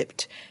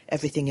Egypt,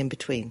 everything in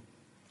between.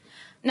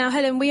 Now,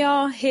 Helen, we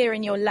are here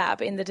in your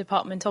lab in the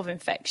Department of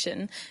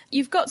Infection.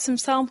 You've got some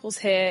samples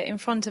here in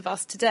front of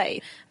us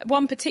today.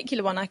 One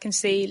particular one I can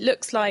see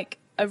looks like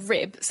a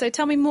rib. So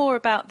tell me more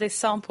about this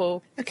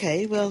sample.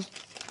 OK, well,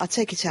 I'll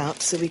take it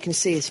out so we can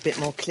see it a bit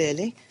more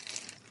clearly.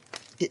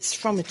 It's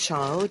from a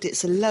child.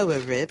 It's a lower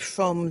rib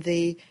from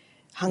the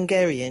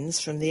Hungarians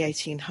from the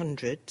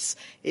 1800s.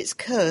 It's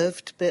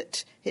curved,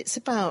 but it's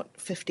about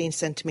 15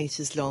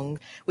 centimetres long.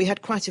 We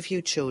had quite a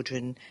few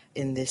children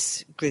in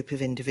this group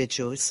of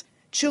individuals.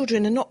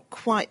 Children are not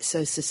quite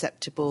so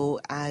susceptible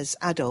as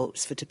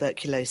adults for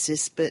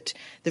tuberculosis, but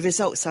the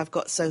results I've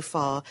got so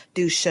far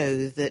do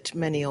show that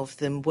many of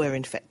them were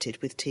infected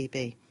with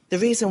TB. The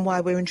reason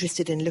why we're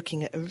interested in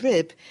looking at a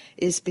rib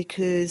is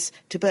because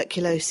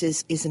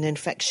tuberculosis is an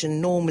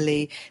infection.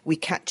 Normally, we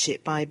catch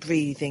it by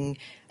breathing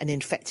an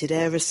infected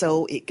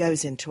aerosol. It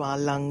goes into our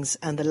lungs,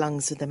 and the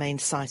lungs are the main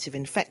site of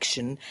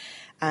infection.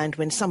 And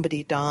when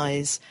somebody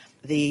dies,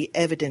 the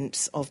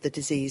evidence of the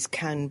disease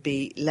can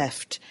be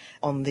left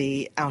on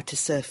the outer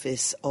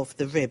surface of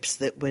the ribs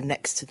that were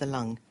next to the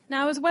lung.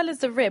 Now, as well as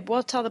the rib,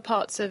 what other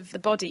parts of the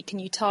body can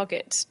you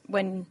target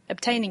when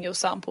obtaining your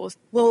samples?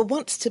 Well,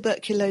 once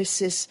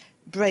tuberculosis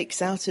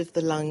breaks out of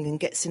the lung and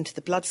gets into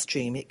the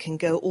bloodstream, it can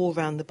go all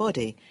around the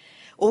body.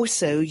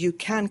 Also, you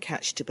can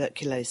catch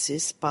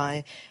tuberculosis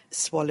by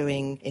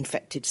swallowing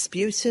infected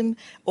sputum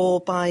or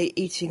by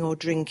eating or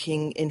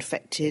drinking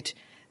infected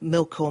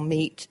milk or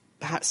meat,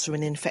 perhaps from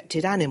an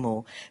infected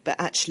animal. But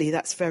actually,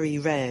 that's very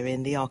rare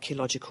in the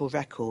archaeological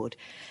record.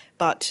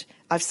 But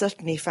I've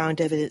certainly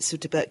found evidence of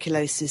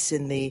tuberculosis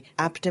in the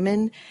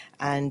abdomen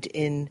and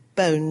in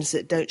bones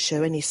that don't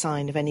show any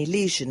sign of any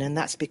lesion, and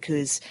that's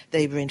because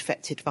they were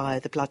infected via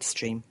the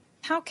bloodstream.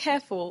 How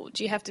careful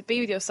do you have to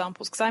be with your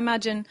samples? Because I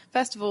imagine,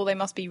 first of all, they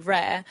must be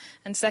rare,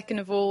 and second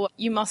of all,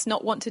 you must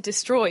not want to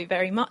destroy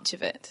very much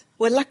of it.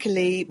 Well,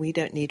 luckily, we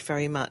don't need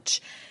very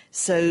much.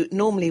 So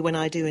normally when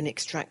I do an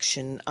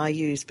extraction, I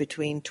use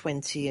between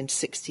 20 and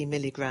 60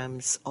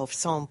 milligrams of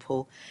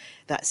sample.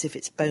 That's if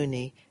it's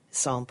bony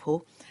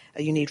sample.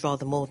 You need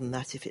rather more than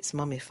that if it's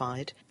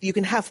mummified. You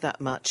can have that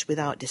much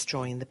without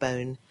destroying the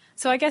bone.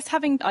 So I guess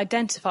having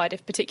identified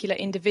if particular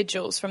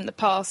individuals from the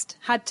past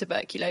had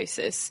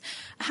tuberculosis,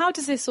 how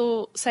does this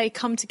all, say,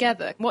 come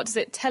together? What does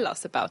it tell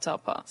us about our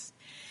past?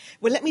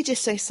 Well, let me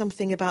just say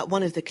something about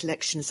one of the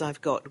collections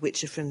I've got,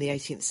 which are from the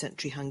 18th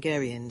century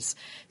Hungarians.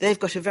 They've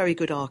got a very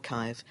good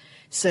archive,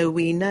 so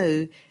we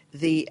know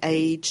the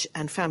age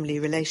and family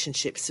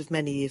relationships of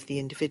many of the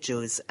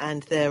individuals,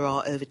 and there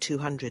are over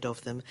 200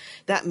 of them.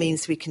 That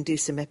means we can do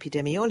some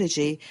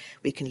epidemiology,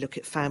 we can look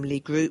at family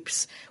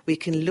groups, we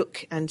can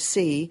look and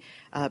see,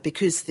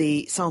 because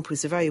the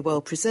samples are very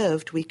well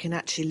preserved, we can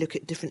actually look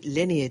at different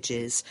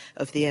lineages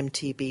of the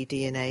MTB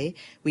DNA.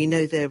 We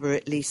know there were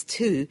at least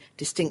 2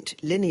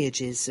 distinct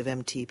lineages of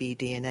MTB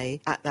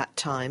DNA at that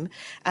time,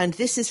 and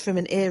this is from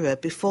an era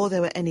before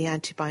there were any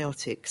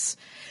antibiotics.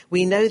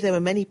 We know there were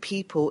many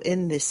people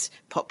in this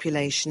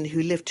population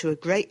who lived to a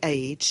great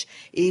age,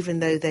 even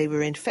though they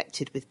were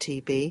infected with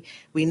TB.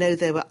 We know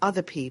there were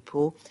other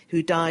people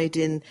who died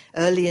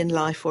early in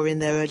life or in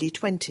their early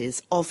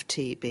 20s of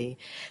TB.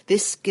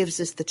 This gives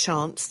us the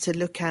chance to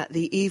look at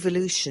the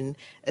evolution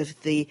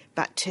of the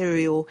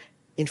bacterial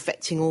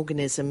infecting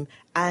organism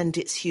and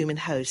its human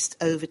host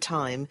over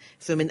time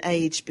from an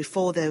age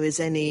before there was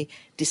any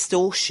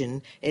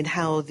distortion in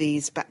how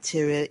these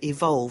bacteria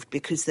evolved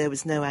because there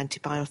was no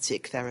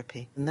antibiotic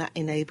therapy. And that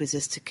enables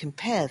us to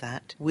compare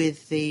that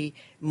with the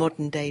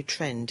modern day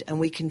trend. And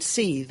we can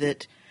see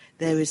that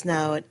there is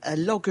now a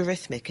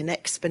logarithmic, an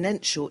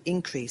exponential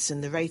increase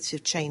in the rate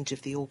of change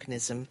of the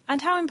organism.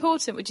 And how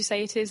important would you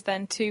say it is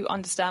then to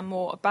understand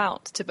more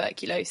about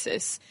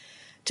tuberculosis?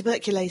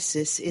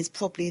 Tuberculosis is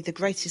probably the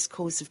greatest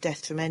cause of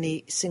death from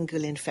any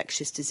single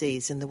infectious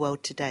disease in the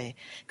world today.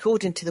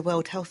 According to the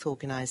World Health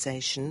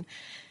Organization,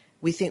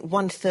 we think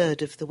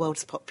 1/3 of the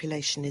world's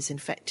population is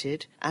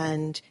infected,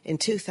 and in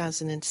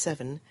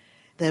 2007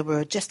 there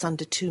were just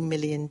under 2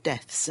 million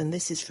deaths, and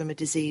this is from a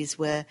disease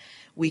where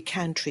we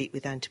can treat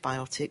with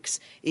antibiotics,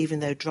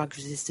 even though drug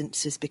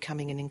resistance is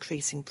becoming an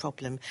increasing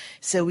problem.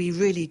 So we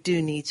really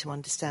do need to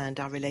understand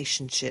our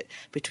relationship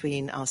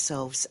between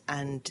ourselves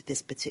and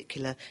this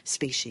particular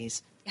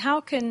species.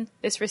 How can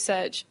this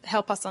research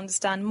help us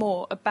understand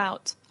more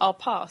about our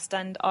past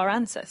and our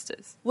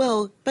ancestors?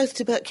 Well, both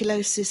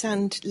tuberculosis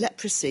and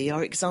leprosy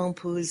are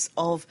examples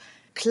of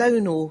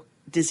clonal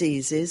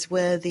diseases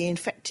where the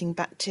infecting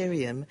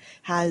bacterium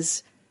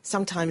has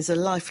sometimes a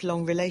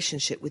lifelong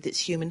relationship with its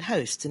human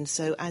host, and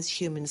so as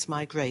humans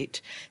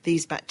migrate,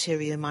 these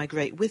bacteria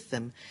migrate with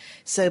them.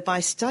 So by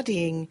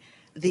studying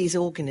these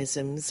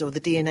organisms, or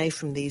the DNA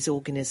from these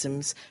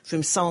organisms,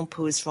 from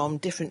samples from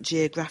different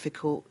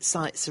geographical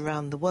sites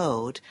around the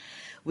world,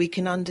 we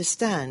can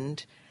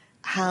understand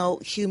how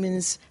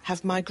humans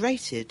have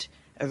migrated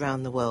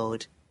around the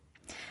world.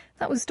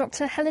 That was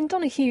Dr. Helen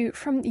Donoghue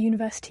from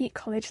University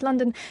College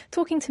London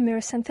talking to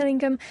Mira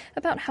Senthillingham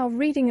about how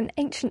reading an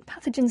ancient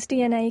pathogen's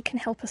DNA can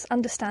help us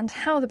understand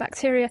how the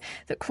bacteria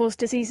that cause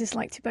diseases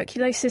like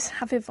tuberculosis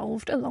have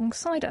evolved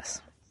alongside us.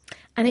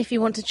 And if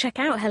you want to check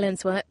out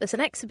Helen's work, there's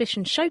an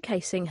exhibition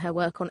showcasing her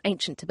work on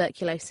ancient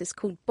tuberculosis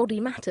called Body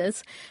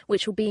Matters,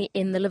 which will be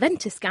in the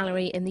Leventis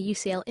Gallery in the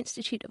UCL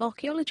Institute of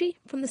Archaeology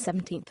from the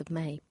 17th of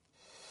May.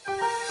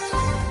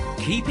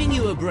 Keeping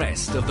you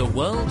abreast of the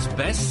world's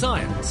best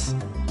science.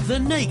 The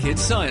Naked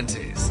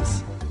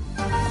Scientists.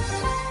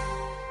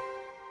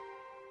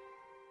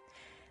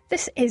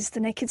 This is The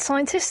Naked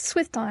Scientists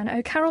with Diana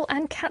O'Carroll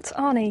and Kat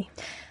Arney.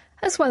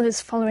 As well as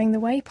following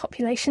the way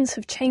populations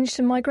have changed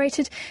and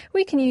migrated,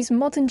 we can use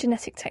modern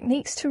genetic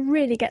techniques to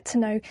really get to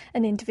know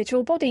an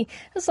individual body,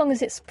 as long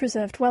as it's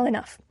preserved well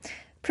enough.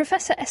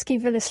 Professor Eski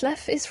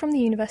Villeslev is from the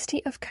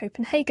University of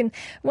Copenhagen,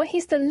 where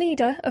he's the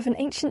leader of an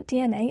ancient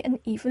DNA and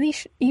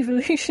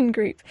evolution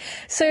group.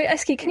 So,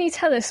 Eski, can you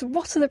tell us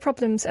what are the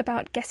problems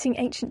about getting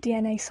ancient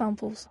DNA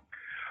samples?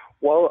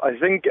 Well, I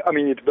think,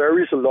 it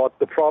varies a lot.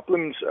 The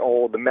problems,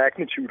 or the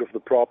magnitude of the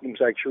problems,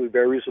 actually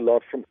varies a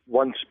lot from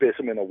one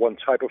specimen or one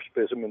type of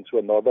specimen to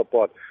another.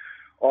 But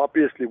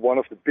obviously, one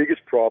of the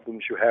biggest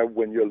problems you have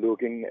when you're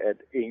looking at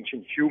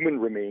ancient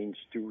human remains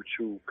due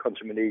to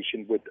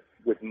contamination with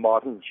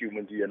modern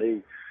human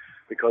DNA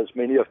because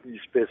many of these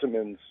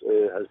specimens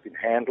has been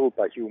handled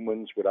by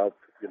humans without,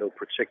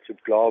 protective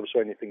gloves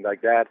or anything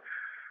like that.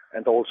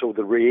 And also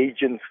the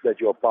reagents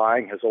that you're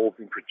buying has all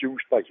been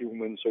produced by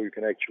humans, so you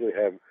can actually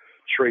have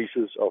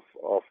traces of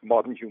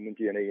modern human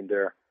DNA in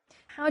there.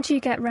 How do you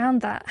get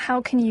around that?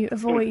 How can you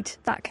avoid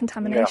that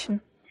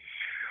contamination?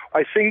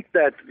 Yeah. I think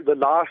that the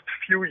last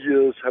few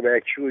years we're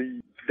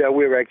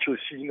actually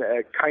seeing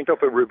a kind of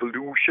a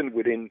revolution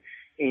within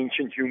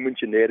ancient human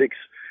genetics,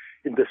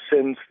 in the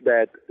sense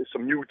that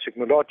some new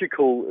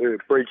technological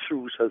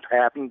breakthroughs has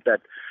happened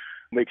that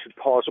makes it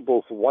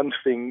possible, for one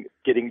thing,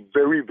 getting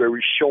very,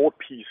 very short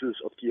pieces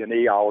of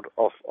DNA out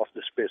of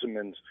the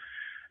specimens.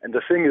 And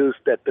the thing is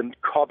that the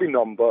copy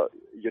number,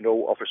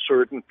 of a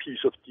certain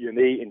piece of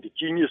DNA,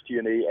 indigenous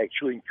DNA,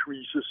 actually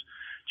increases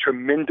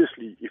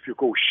tremendously if you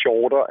go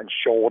shorter and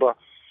shorter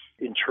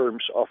in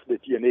terms of the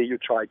DNA you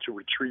try to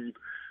retrieve.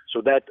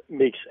 So that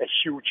makes a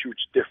huge,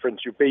 huge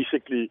difference. You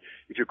basically,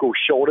 if you go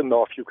short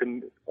enough, you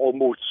can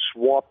almost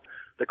swap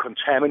the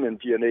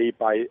contaminant DNA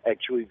by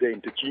actually the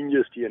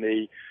indigenous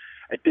DNA.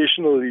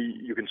 Additionally,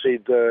 you can say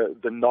the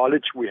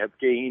knowledge we have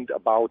gained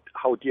about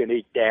how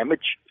DNA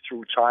damage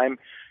through time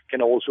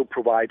can also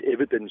provide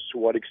evidence to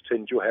what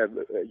extent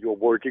you're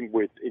working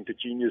with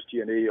indigenous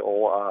DNA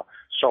or are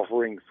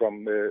suffering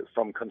from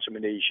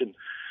contamination.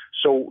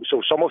 So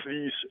some of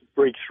these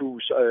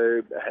breakthroughs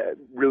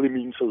really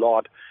means a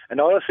lot.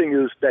 Another thing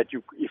is that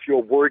if you're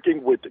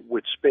working with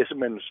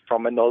specimens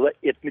from another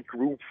ethnic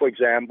group, for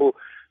example,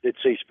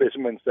 let's say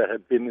specimens that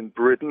have been in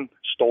Britain,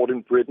 stored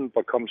in Britain,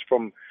 but comes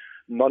from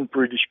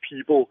non-British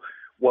people,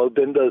 well,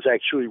 then there's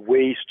actually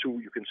ways to,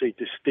 you can say,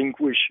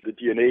 distinguish the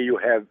DNA you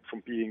have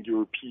from being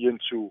European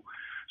to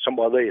some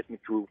other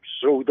ethnic groups.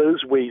 So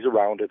there's ways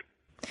around it.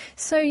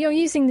 So you're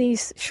using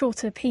these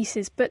shorter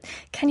pieces, but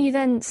can you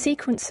then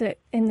sequence it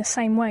in the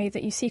same way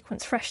that you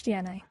sequence fresh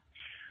DNA?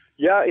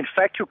 Yeah, in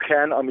fact you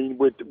can. I mean,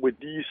 with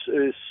these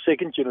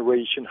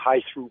second-generation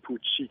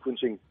high-throughput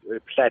sequencing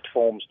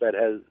platforms that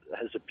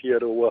has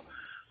appeared over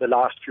the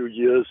last few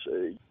years,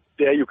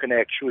 there you can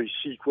actually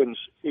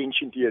sequence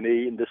ancient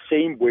DNA in the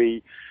same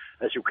way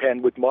as you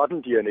can with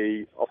modern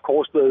DNA. Of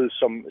course, there's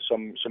some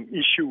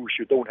issues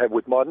you don't have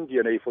with modern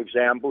DNA. For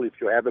example, if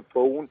you have a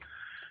bone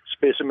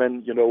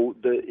specimen,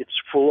 it's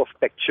full of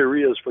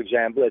bacteria, for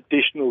example,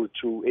 additional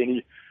to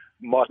any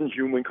modern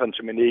human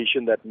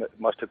contamination that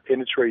must have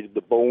penetrated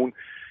the bone.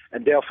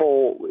 And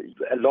therefore,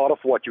 a lot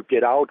of what you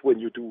get out when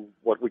you do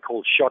what we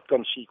call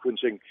shotgun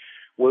sequencing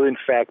will in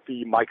fact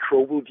be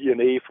microbial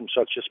DNA from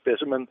such a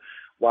specimen,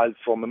 while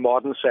from a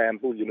modern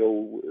sample,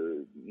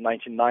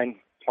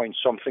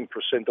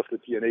 99-point-something% of the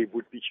DNA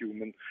would be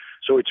human.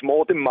 So it's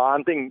more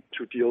demanding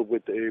to deal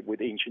with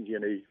ancient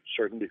DNA,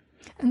 certainly.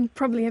 And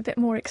probably a bit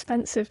more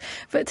expensive.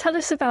 But tell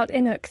us about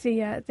Inuk,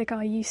 the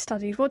guy you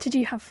studied. What did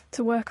you have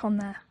to work on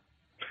there?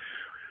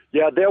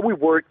 Yeah, there we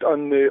worked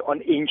on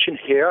ancient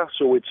hair.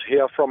 So it's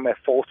hair from a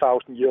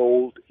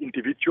 4,000-year-old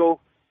individual.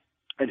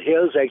 And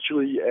hair is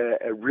actually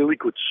a really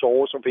good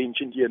source of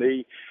ancient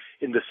DNA,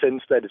 in the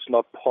sense that it's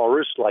not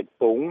porous like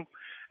bone,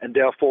 and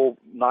therefore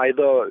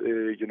neither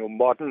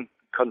modern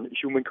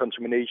human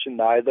contamination,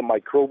 neither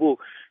microbial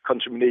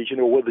contamination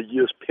over the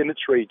years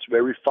penetrates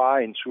very far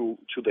into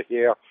the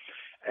hair,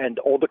 and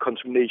all the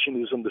contamination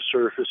is on the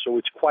surface. So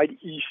it's quite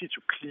easy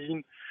to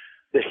clean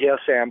the hair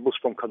samples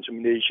from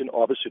contamination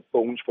opposite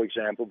bones, for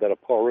example, that are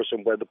porous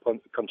and where the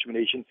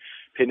contamination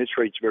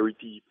penetrates very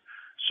deep.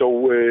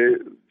 So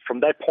from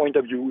that point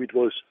of view, it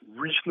was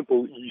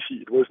reasonable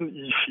easy. It wasn't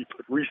easy,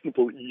 but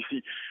reasonable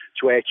easy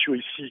to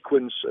actually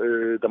sequence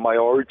the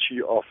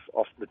majority of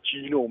the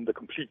genome, the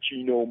complete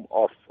genome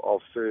of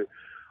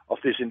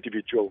this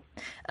individual.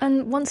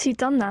 And once you'd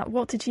done that,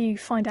 what did you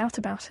find out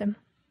about him?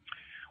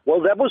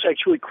 Well, that was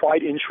actually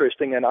quite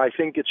interesting, and I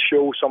think it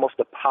shows some of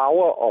the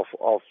power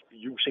of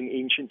using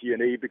ancient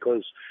DNA,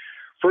 because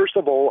first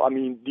of all, I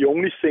mean, the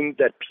only thing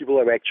that people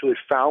have actually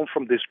found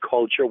from this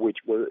culture, which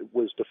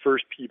was the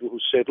first people who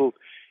settled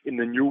in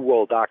the New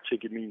World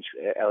Arctic, it means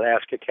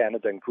Alaska,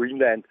 Canada, and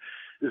Greenland,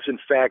 is in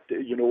fact,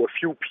 a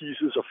few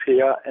pieces of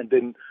hair and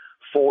then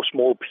 4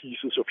 small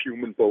pieces of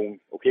human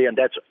bone. Okay, and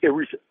that's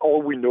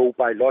all we know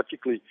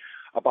biologically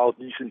about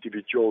these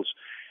individuals.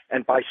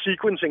 And by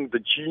sequencing the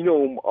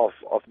genome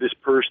of this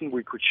person,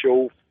 we could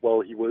show, well,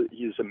 he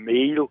is a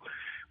male.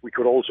 We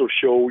could also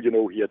show,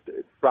 he had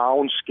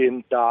brown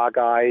skin, dark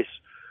eyes.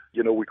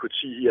 We could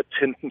see he had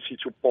tendency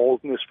to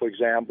baldness, for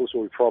example,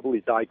 so he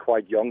probably died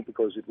quite young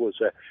because it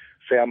was a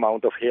fair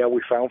amount of hair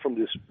we found from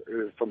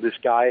this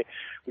guy.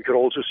 We could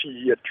also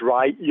see he had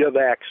dry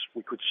earwax.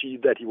 We could see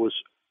that he was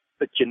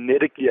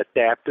genetically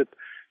adapted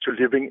to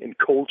living in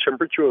cold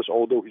temperatures,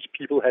 although his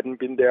people hadn't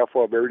been there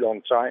for a very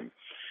long time.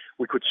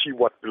 We could see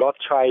what blood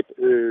type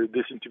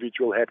this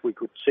individual had. We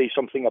could say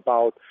something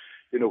about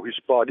his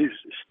body's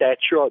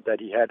stature, that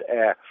he had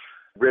a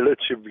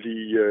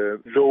relatively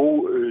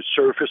low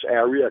surface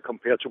area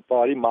compared to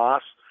body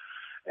mass,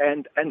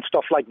 and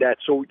stuff like that.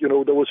 So,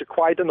 there was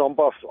quite a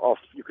number of,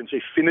 you can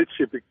say,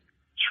 phenotypic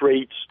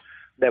traits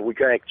that we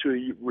could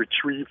actually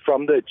retrieve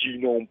from the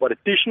genome. But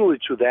additionally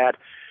to that,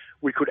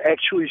 we could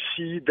actually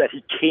see that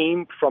he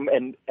came from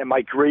a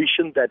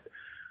migration that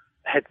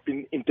had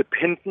been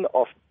independent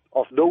of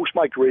those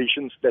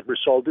migrations that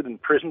resulted in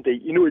present-day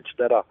Inuits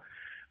that are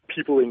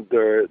people in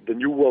the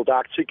New World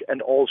Arctic,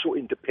 and also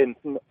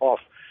independent of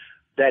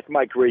that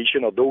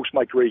migration or those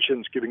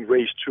migrations giving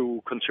rise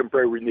to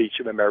contemporary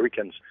Native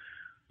Americans.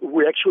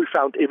 We actually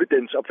found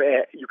evidence of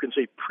you can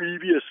say,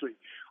 previously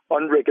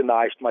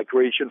unrecognized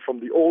migration from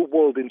the Old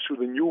World into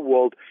the New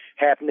World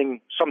happening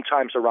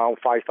sometimes around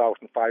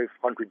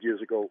 5,500 years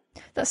ago.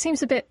 That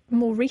seems a bit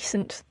more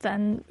recent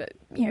than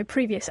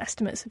previous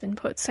estimates have been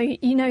put. So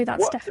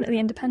that's definitely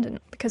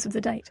independent because of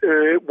the date.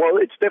 Well,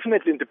 it's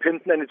definitely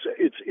independent, and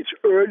it's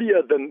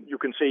earlier than you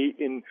can say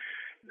in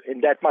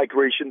that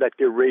migration that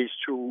gave rise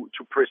to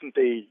present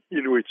day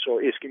Inuits or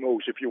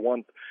Eskimos, if you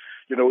want.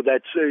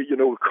 That's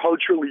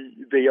culturally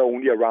they are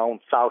only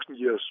around 1,000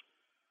 years.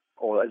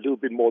 Or a little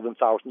bit more than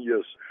 1,000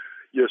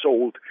 years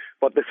old.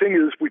 But the thing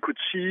is, we could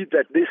see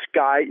that this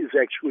guy is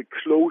actually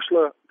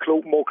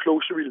more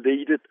closely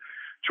related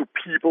to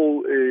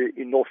people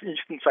in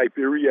northeastern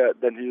Siberia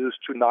than he is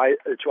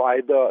to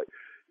either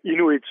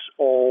Inuits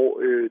or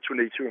to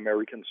Native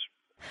Americans.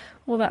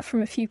 Well, that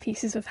from a few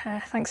pieces of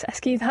hair. Thanks,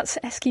 Eski. That's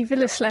Eski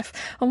Villeslev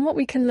on what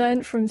we can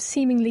learn from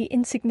seemingly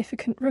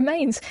insignificant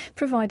remains,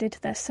 provided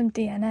there's some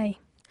DNA.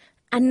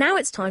 And now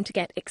it's time to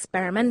get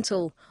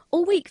experimental.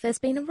 All week there's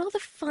been a rather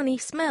funny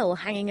smell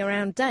hanging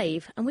around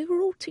Dave, and we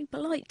were all too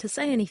polite to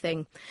say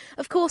anything.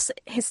 Of course,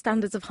 his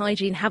standards of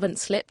hygiene haven't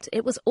slipped.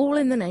 It was all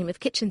in the name of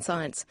kitchen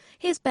science.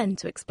 Here's Ben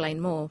to explain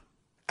more.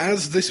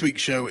 As this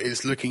week's show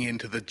is looking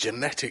into the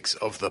genetics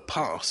of the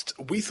past,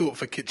 we thought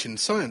for Kitchen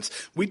Science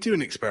we'd do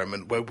an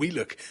experiment where we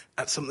look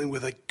at something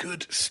with a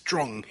good,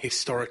 strong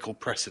historical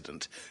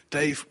precedent.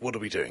 Dave, what are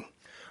we doing?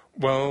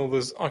 Well,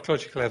 there's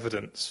archaeological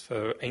evidence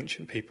for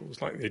ancient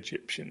peoples like the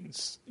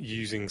Egyptians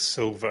using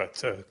silver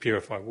to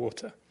purify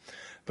water,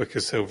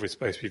 because silver is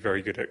supposed to be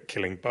very good at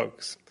killing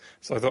bugs.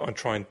 So I thought I'd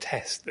try and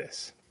test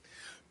this.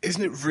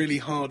 Isn't it really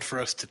hard for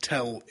us to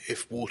tell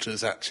if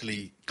water's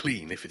actually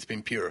clean, if it's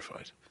been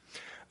purified?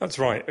 That's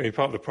right. I mean,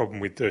 part of the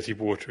problem with dirty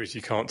water is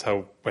you can't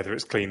tell whether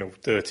it's clean or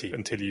dirty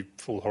until you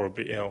fall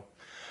horribly ill.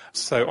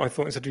 So I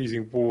thought instead of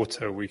using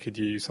water, we could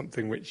use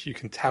something which you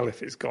can tell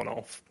if it's gone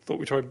off. Thought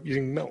we'd try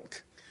using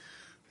milk.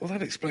 Well,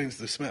 that explains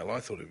the smell. I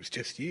thought it was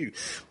just you.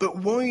 But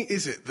why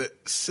is it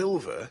that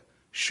silver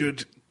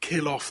should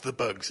kill off the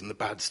bugs and the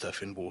bad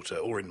stuff in water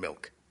or in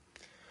milk?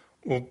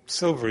 Well,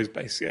 silver is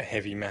basically a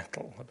heavy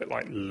metal, a bit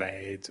like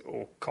lead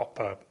or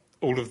copper.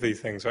 All of these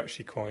things are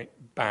actually quite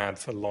bad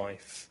for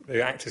life.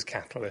 They act as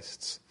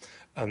catalysts,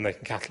 and they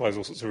can catalyse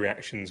all sorts of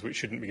reactions which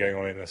shouldn't be going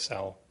on in a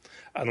cell.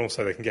 And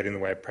also they can get in the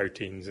way of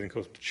proteins and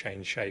cause them to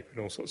change shape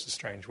in all sorts of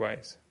strange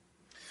ways.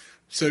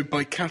 So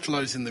by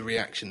catalysing the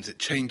reactions, it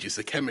changes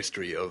the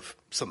chemistry of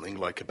something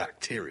like a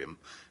bacterium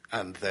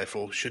and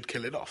therefore should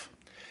kill it off.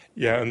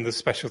 Yeah, and the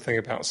special thing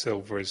about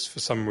silver is for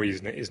some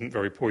reason it isn't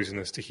very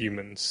poisonous to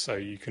humans. So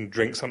you can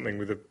drink something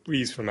with a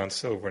reasonable amount of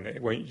silver in it.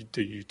 It won't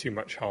do you too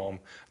much harm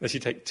unless you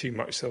take too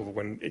much silver,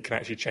 when it can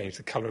actually change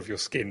the colour of your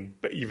skin.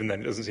 But even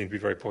then it doesn't seem to be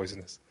very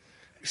poisonous.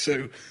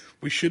 So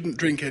we shouldn't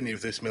drink any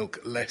of this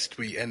milk lest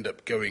we end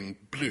up going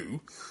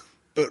blue.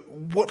 But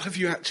what have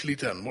you actually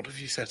done? What have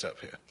you set up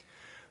here?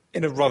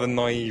 In a rather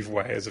naive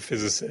way, as a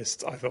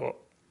physicist, I thought,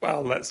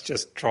 well, let's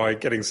just try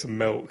getting some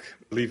milk,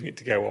 leaving it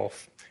to go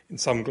off. In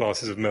some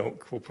glasses of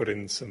milk, we'll put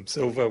in some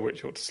silver,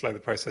 which ought to slow the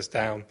process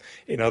down.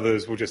 In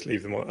others, we'll just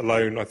leave them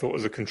alone. I thought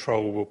as a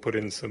control, we'll put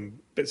in some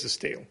bits of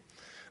steel.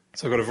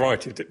 So I've got a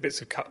variety of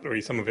bits of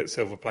cutlery, some of it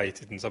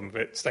silver-plated and some of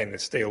it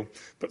stainless steel,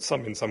 but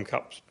some in some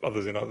cups,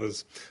 others in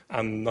others,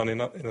 and none in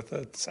a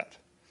third set.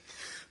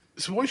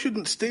 So why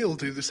shouldn't steel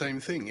do the same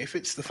thing? If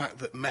it's the fact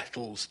that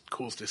metals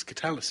cause this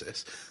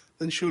catalysis,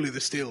 then surely the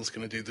steel's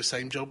going to do the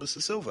same job as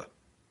the silver.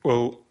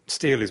 Well,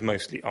 steel is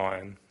mostly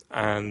iron,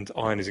 and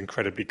iron is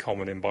incredibly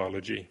common in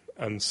biology.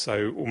 And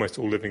so almost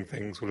all living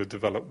things will have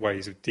developed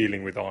ways of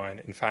dealing with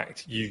iron. In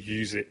fact, you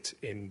use it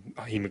in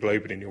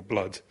hemoglobin in your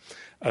blood.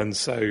 And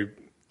so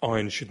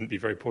iron shouldn't be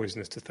very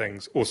poisonous to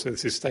things. Also,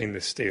 this is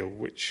stainless steel,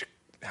 which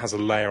has a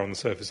layer on the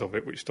surface of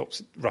it which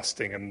stops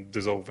rusting and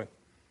dissolving.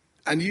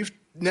 And you've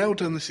now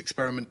done this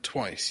experiment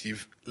twice.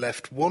 You've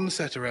left one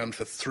set around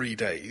for 3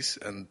 days,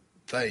 and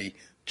they,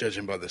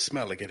 judging by the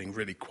smell, are getting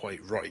really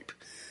quite ripe.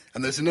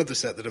 And there's another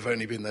set that have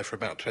only been there for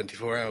about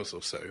 24 hours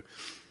or so.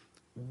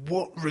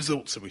 What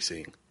results are we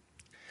seeing?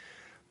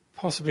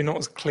 Possibly not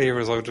as clear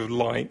as I would have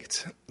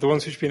liked. The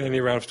ones which have been only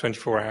around for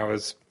 24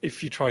 hours,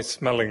 if you try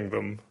smelling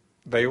them,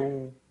 they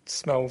all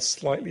smell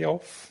slightly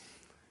off.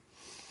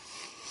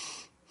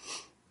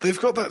 They've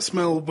got that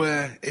smell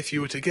where if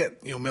you were to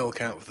get your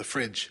milk out of the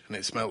fridge and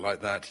it smelled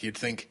like that, you'd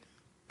think,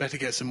 better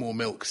get some more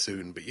milk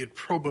soon, but you'd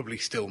probably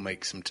still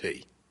make some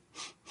tea.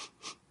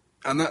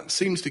 And that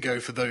seems to go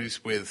for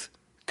those with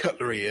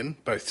cutlery in,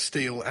 both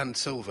steel and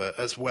silver,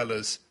 as well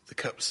as the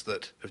cups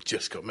that have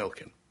just got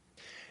milk in.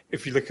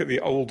 If you look at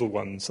the older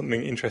ones,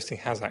 something interesting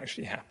has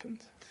actually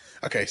happened.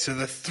 Okay, so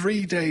the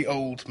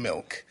 3-day-old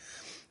milk,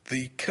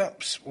 the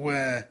cups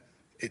where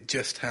it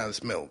just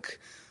has milk,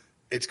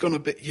 It's gone a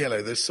bit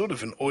yellow. There's sort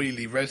of an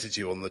oily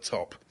residue on the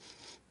top.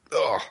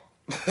 Oh,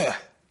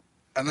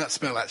 and that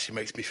smell actually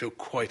makes me feel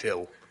quite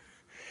ill.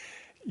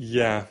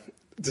 Yeah,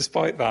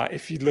 despite that,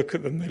 if you look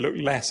at them, they look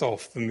less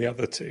off than the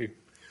other two.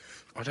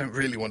 I don't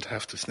really want to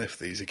have to sniff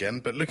these again,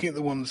 but looking at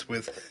the ones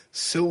with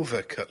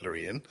silver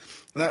cutlery in,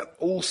 that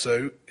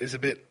also is a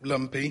bit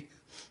lumpy.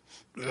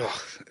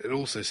 Ugh, it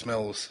also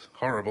smells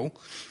horrible.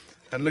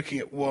 And looking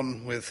at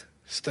one with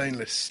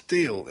stainless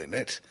steel in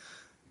it,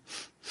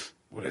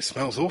 well, it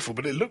smells awful,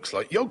 but it looks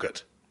like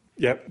yoghurt.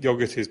 Yep,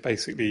 yoghurt is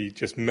basically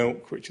just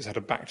milk which has had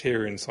a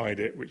bacteria inside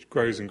it, which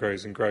grows and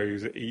grows and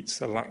grows. It eats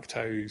the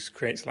lactose,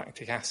 creates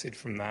lactic acid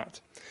from that,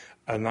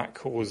 and that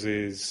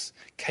causes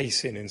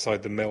casein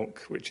inside the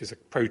milk, which is a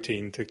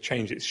protein, to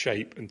change its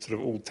shape and sort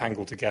of all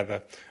tangle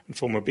together and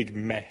form a big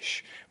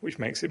mesh, which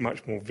makes it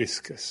much more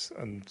viscous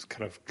and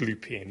kind of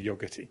gloopy and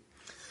yoghurty.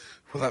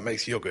 Well, that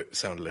makes yoghurt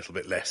sound a little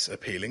bit less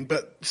appealing.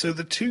 But so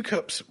the 2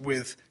 cups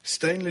with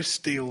stainless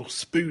steel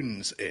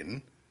spoons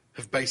in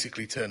have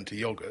basically turned to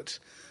yoghurt.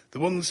 The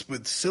ones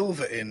with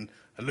silver in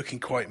are looking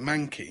quite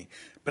manky.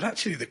 But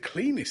actually the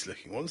cleanest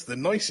looking ones, the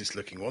nicest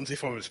looking ones,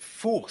 if I was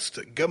forced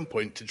at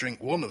gunpoint to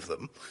drink one of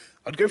them,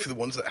 I'd go for the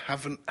ones that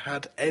haven't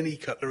had any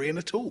cutlery in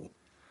at all.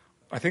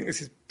 I think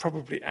this is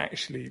probably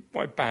actually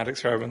my bad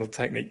experimental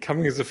technique.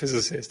 Coming as a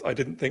physicist, I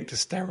didn't think to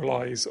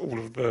sterilise all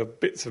of the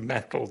bits of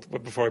metal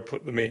before I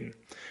put them in,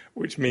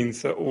 which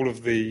means that all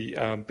of the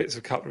bits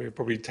of cutlery have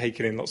probably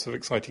taken in lots of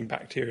exciting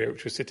bacteria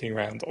which were sitting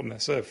around on their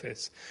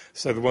surface.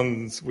 So the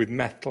ones with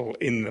metal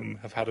in them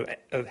have had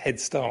a head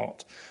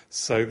start,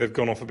 so they've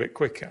gone off a bit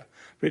quicker.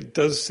 But it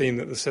does seem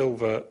that the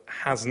silver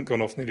hasn't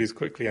gone off nearly as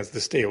quickly as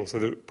the steel, so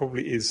there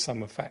probably is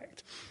some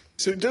effect.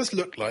 So it does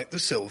look like the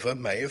silver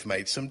may have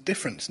made some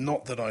difference.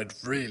 Not that I'd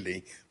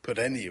really put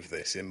any of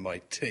this in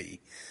my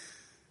tea.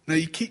 Now,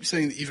 you keep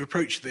saying that you've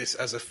approached this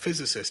as a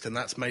physicist and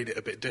that's made it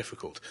a bit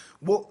difficult.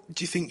 What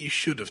do you think you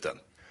should have done?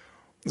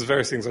 There's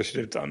various things I should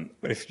have done.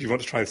 And if you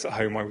want to try this at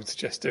home, I would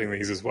suggest doing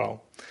these as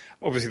well.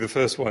 Obviously, the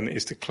first one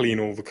is to clean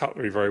all the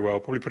cutlery very well.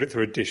 Probably put it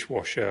through a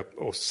dishwasher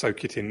or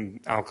soak it in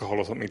alcohol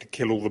or something to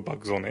kill all the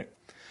bugs on it.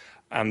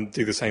 And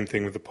do the same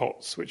thing with the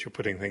pots which you're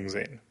putting things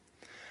in.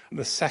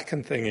 The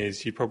second thing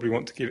is you probably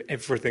want to give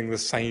everything the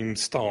same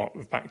start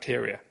of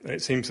bacteria. And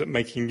it seems that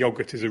making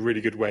yoghurt is a really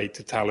good way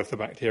to tell if the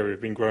bacteria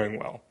have been growing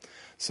well.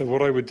 So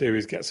what I would do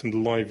is get some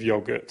live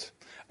yoghurt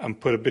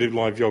and put a bit of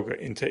live yoghurt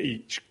into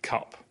each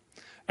cup.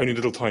 Only a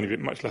little tiny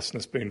bit, much less than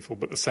a spoonful,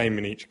 but the same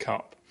in each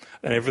cup.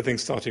 And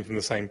everything's starting from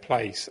the same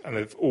place, and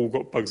they've all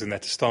got bugs in there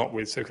to start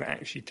with, so you can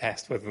actually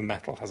test whether the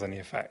metal has any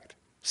effect.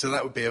 So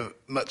that would be a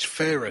much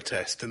fairer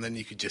test, and then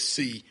you could just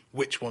see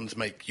which ones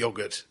make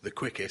yoghurt the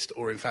quickest,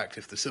 or in fact,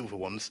 if the silver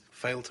ones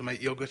fail to make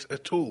yoghurt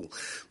at all.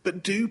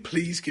 But do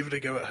please give it a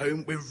go at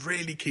home. We're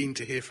really keen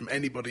to hear from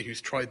anybody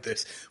who's tried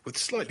this with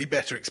slightly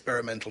better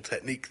experimental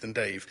technique than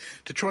Dave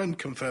to try and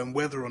confirm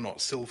whether or not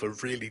silver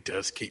really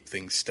does keep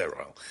things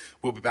sterile.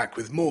 We'll be back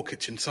with more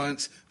Kitchen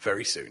Science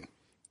very soon.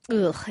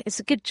 Ugh, it's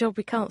a good job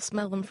we can't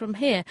smell them from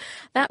here.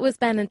 That was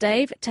Ben and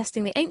Dave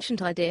testing the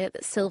ancient idea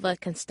that silver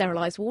can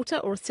sterilise water,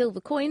 or a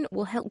silver coin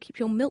will help keep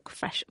your milk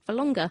fresh for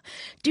longer.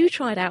 Do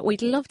try it out.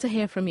 We'd love to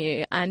hear from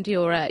you and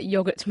your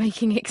yoghurt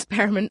making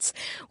experiments.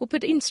 We'll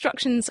put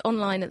instructions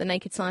online at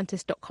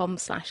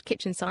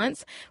thenakedscientist.com/kitchen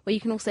science, where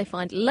you can also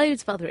find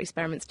loads of other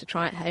experiments to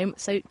try at home.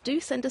 So do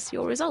send us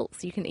your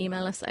results. You can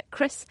email us at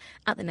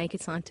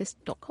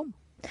chris@thenakedscientist.com.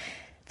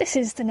 This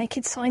is The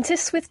Naked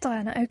Scientists with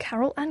Diana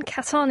O'Carroll and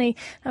Kat Arney.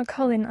 Now,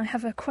 Colin, I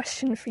have a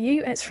question for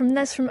you. It's from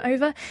Les from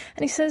Over,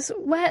 and he says,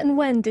 where and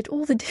when did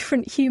all the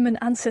different human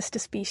ancestor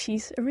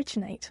species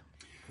originate?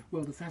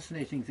 Well, the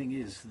fascinating thing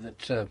is that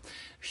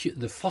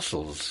the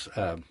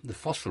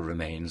fossil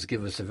remains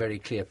give us a very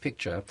clear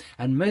picture,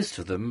 and most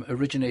of them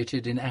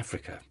originated in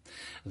Africa.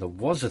 There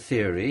was a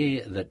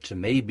theory that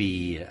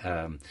maybe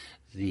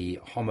the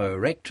Homo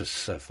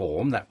erectus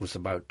form, that was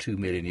about 2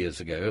 million years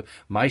ago,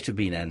 might have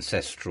been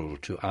ancestral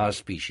to our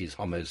species,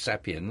 Homo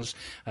sapiens,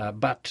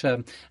 but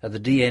the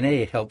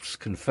DNA helps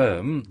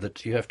confirm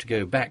that you have to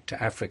go back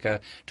to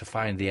Africa to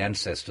find the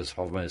ancestors,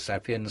 Homo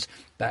sapiens,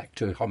 back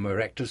to Homo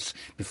erectus.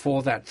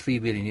 Before that, 3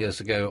 million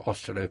years ago,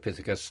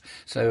 Australopithecus.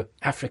 So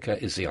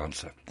Africa is the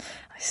answer.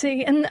 I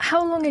see. And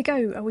how long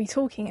ago are we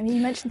talking? I mean,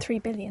 you mentioned 3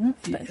 billion.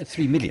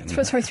 3 million.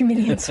 Sorry, 3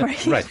 million, sorry.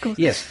 Right,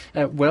 yes.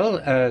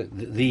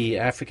 The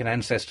African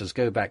ancestors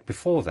go back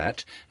before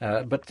that,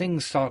 but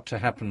things start to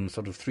happen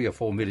sort of 3 or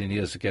 4 million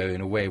years ago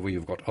in a way where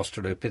you've got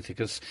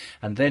Australopithecus,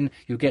 and then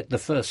you get the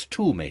first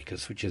tool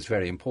makers, which is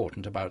very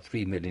important, about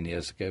 3 million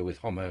years ago with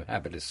Homo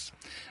habilis.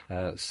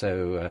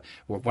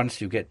 Once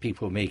you get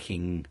people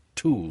making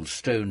tools,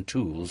 stone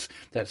tools,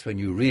 that's when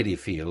you really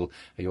feel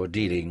you're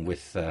dealing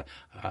with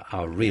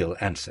our real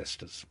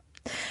ancestors.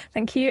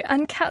 Thank you.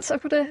 And Kat,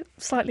 I've got a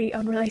slightly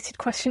unrelated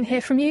question here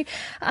from you,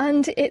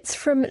 and it's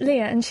from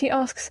Leah, and she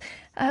asks,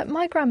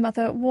 my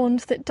grandmother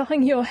warned that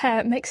dyeing your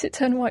hair makes it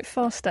turn white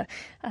faster.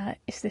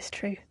 Is this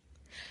true?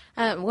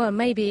 Well,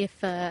 maybe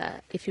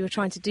if you were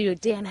trying to do a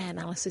DNA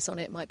analysis on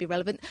it, it might be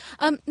relevant.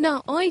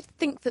 No, I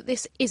think that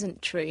this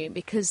isn't true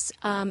because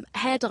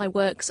hair dye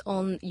works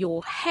on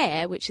your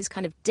hair, which is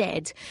kind of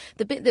dead.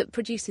 The bit that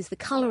produces the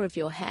colour of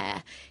your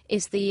hair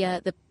is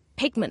the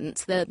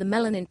pigment, the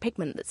melanin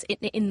pigment that's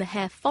in the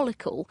hair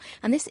follicle,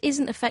 and this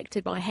isn't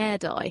affected by hair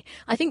dye.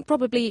 I think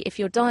probably if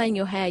you're dyeing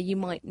your hair, you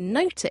might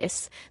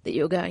notice that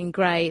you're going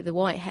grey, the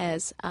white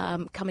hair's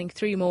coming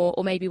through more,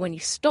 or maybe when you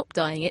stop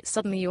dyeing it,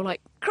 suddenly you're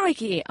like,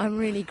 crikey, I'm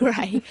really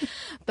grey.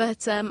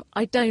 But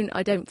I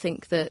don't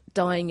think that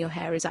dyeing your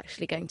hair is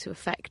actually going to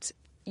affect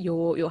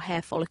your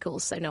hair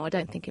follicles. So no, I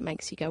don't think it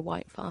makes you go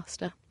white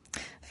faster.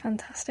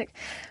 Fantastic.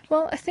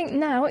 Well, I think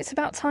now it's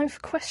about time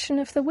for Question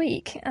of the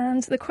Week.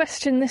 And the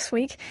question this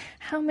week,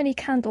 how many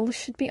candles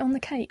should be on the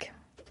cake?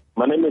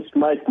 My name is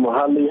Mike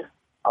Mohali.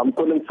 I'm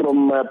calling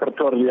from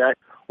Pretoria.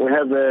 We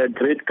have a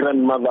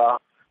great-grandmother.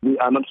 We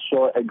are not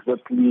sure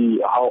exactly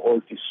how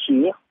old is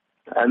she.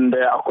 And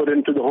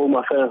according to the Home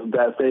Affairs,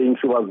 they're saying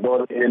she was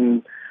born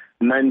in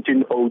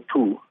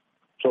 1902.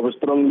 So we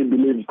strongly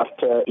believe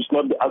that it's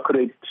not the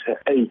accurate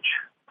age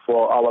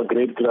for our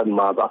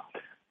great-grandmother.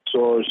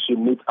 So she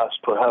needs us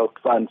to help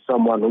find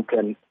someone who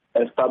can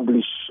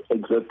establish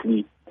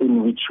exactly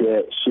in which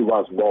way she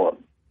was born.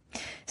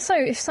 So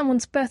if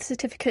someone's birth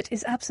certificate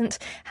is absent,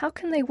 how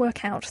can they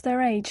work out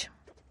their age?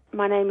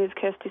 My name is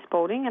Kirsty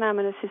Spalding and I'm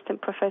an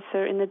assistant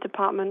professor in the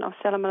Department of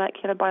Cell and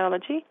Molecular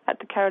Biology at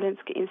the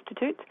Karolinska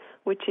Institute,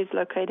 which is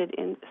located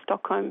in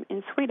Stockholm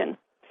in Sweden.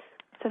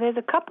 So there's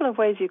a couple of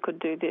ways you could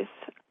do this,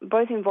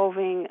 both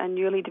involving a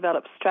newly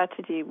developed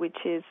strategy, which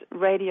is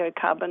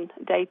radiocarbon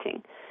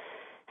dating.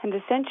 And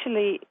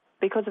essentially,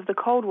 because of the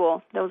Cold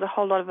War, there was a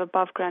whole lot of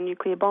above-ground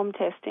nuclear bomb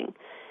testing.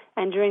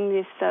 And during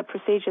this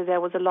procedure,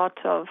 there was a lot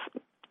of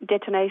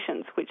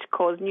detonations, which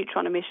caused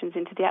neutron emissions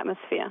into the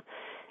atmosphere.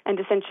 And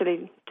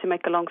essentially, to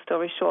make a long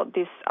story short,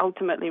 this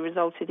ultimately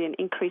resulted in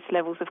increased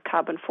levels of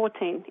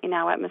carbon-14 in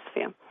our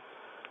atmosphere.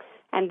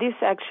 And this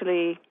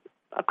actually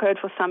occurred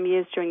for some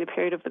years during the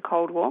period of the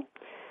Cold War.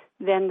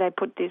 Then they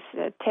put this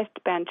test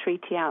ban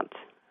treaty out,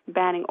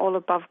 banning all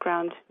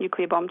above-ground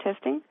nuclear bomb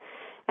testing.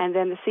 And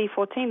then the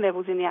C14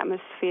 levels in the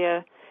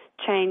atmosphere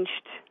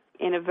changed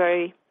in a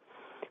very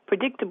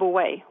predictable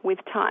way with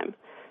time,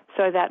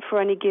 so that for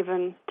any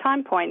given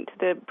time point,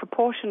 the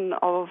proportion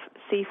of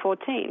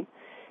C14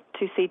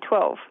 to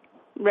C12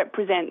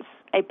 represents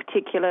a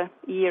particular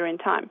year in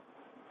time.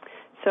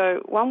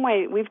 So one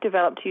way we've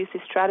developed to use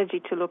this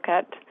strategy to look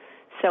at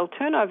cell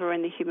turnover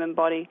in the human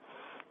body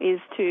is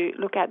to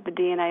look at the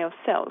DNA of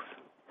cells.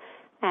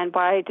 And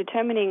by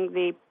determining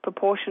the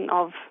proportion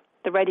of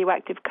the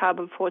radioactive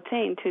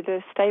carbon-14 to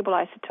the stable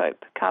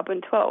isotope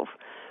carbon-12,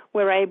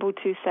 we're able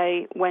to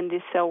say when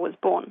this cell was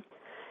born.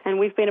 And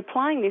we've been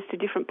applying this to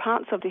different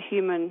parts of the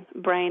human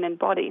brain and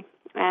body,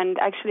 and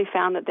actually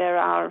found that there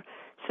are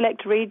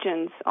select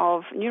regions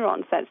of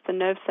neurons, that's the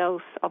nerve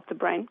cells of the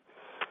brain,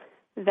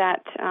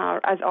 that are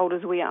as old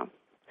as we are.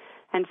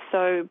 And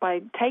so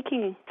by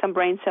taking some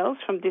brain cells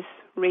from this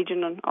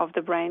region of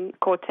the brain,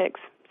 cortex,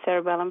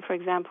 cerebellum, for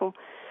example,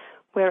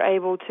 we're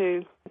able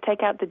to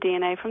take out the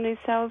DNA from these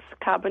cells,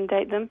 carbon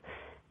date them,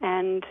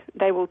 and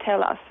they will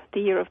tell us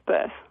the year of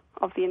birth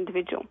of the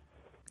individual.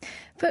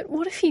 But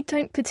what if you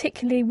don't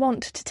particularly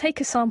want to take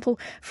a sample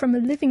from a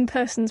living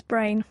person's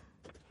brain?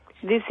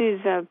 This is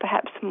a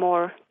perhaps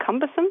more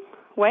cumbersome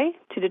way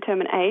to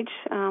determine age.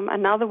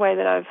 Another way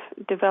that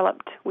I've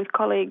developed with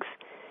colleagues,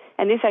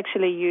 and this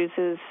actually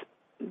uses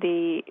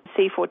the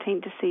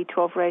C14 to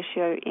C12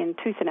 ratio in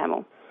tooth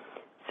enamel.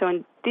 So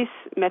in this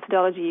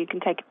methodology, you can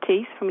take a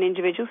teeth from an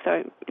individual,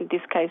 so in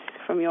this case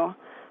from your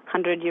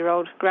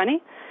 100-year-old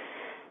granny,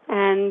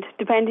 and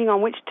depending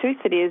on which tooth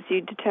it is,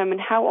 you determine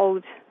how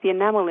old the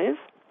enamel is,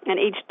 and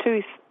each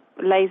tooth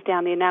lays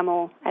down the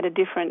enamel at a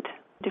different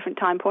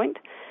time point,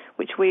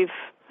 which we've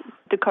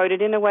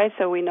decoded in a way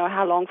so we know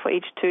how long for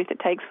each tooth it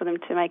takes for them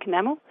to make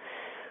enamel.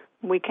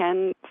 We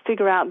can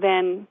figure out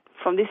then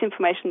from this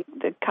information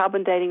the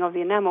carbon dating of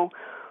the enamel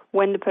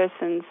when the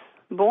person's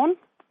born,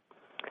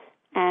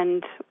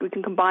 and we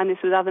can combine this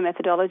with other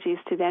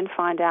methodologies to then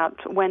find out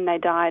when they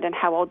died and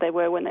how old they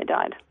were when they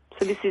died.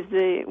 So this is,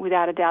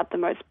 without a doubt, the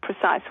most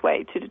precise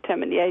way to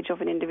determine the age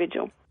of an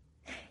individual.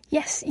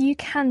 Yes, you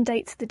can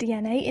date the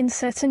DNA in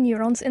certain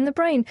neurons in the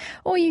brain,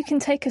 or you can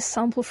take a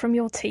sample from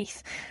your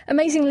teeth.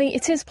 Amazingly,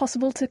 it is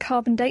possible to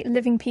carbon date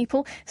living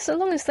people so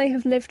long as they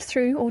have lived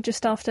through or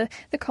just after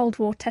the Cold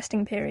War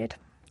testing period.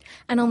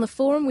 And on the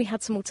forum, we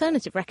had some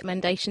alternative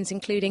recommendations,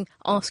 including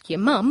ask your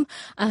mum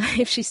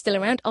if she's still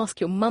around, ask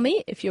your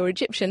mummy if you're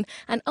Egyptian,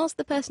 and ask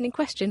the person in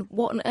question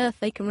what on earth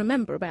they can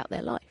remember about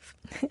their life.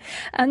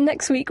 And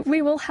next week,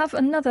 we will have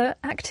another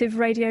active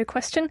radio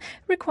question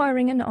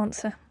requiring an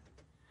answer.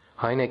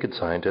 Hi, Naked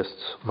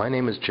Scientists. My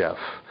name is Jeff.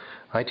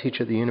 I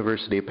teach at the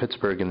University of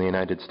Pittsburgh in the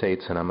United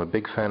States, and I'm a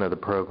big fan of the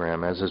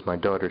program, as is my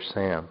daughter,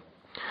 Sam.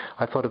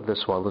 I thought of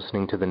this while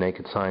listening to the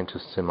Naked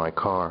Scientists in my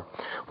car.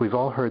 We've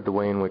all heard the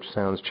way in which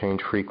sounds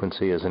change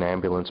frequency as an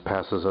ambulance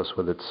passes us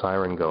with its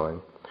siren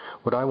going.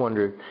 What I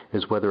wonder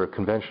is whether a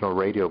conventional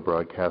radio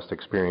broadcast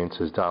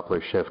experiences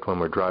Doppler shift when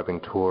we're driving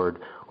toward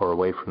or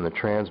away from the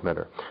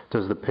transmitter.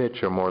 Does the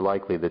pitch, or more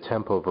likely the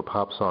tempo of a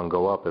pop song,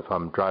 go up if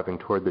I'm driving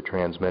toward the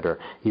transmitter,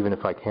 even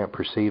if I can't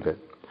perceive it?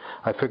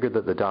 I figured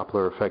that the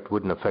Doppler effect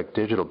wouldn't affect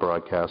digital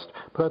broadcast,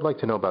 but I'd like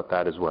to know about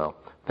that as well.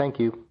 Thank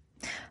you.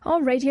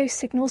 Are radio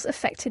signals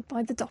affected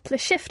by the Doppler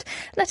shift?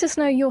 Let us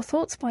know your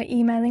thoughts by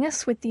emailing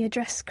us with the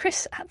address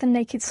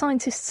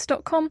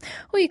chris@thenakedscientists.com,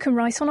 or you can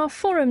write on our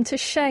forum to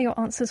share your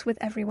answers with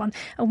everyone,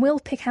 and we'll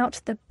pick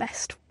out the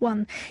best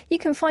one. You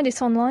can find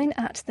it online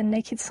at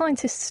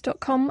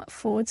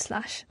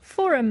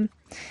thenakedscientists.com/forum.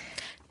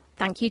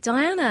 Thank you,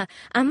 Diana.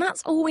 And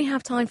that's all we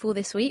have time for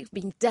this week.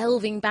 We've been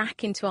delving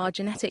back into our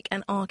genetic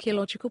and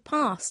archaeological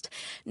past.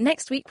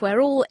 Next week,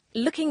 we're all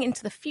looking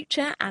into the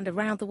future and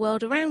around the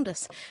world around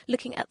us,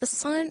 looking at the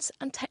science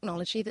and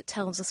technology that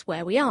tells us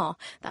where we are.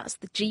 That's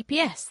the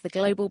GPS, the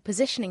Global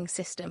Positioning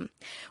System.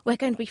 We're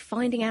going to be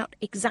finding out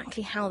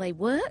exactly how they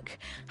work.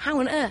 How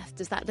on earth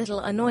does that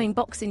little annoying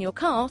box in your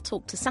car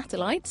talk to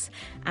satellites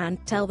and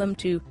tell them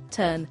to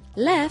turn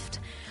left?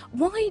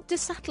 Why do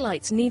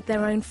satellites need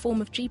their own form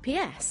of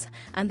GPS?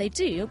 And they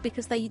do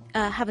because they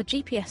have a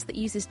GPS that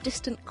uses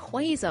distant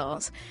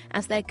quasars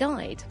as their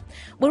guide.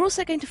 We're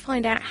also going to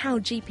find out how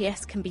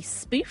GPS can be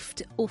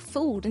spoofed or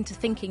fooled into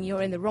thinking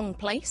you're in the wrong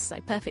place,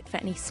 so perfect for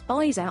any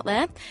spies out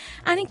there.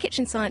 And in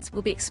Kitchen Science,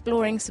 we'll be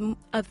exploring some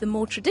of the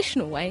more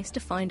traditional ways to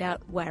find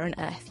out where on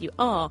earth you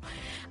are.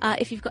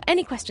 If you've got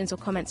any questions or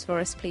comments for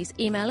us, please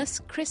email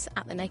us,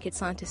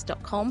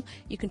 chris@thenakedscientist.com.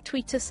 You can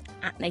tweet us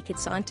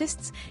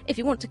 @nakedscientists. If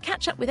you want to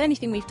catch up with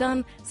anything we've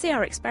done, see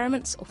our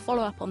experiments, or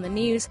follow up on the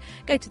news,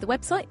 go to the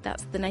website,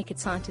 that's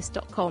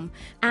thenakedscientist.com.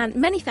 And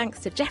many thanks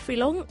to Jeffrey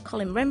Long,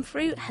 Colin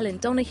Renfrew, Helen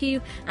Donoghue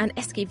and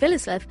Eski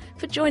Villerslev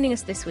for joining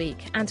us this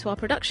week. And to our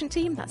production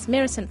team, that's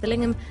Mira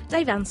St-Fillingham,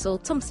 Dave Ansell,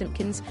 Tom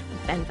Simpkins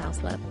and Ben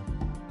Valsler.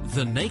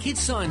 The Naked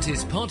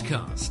Scientist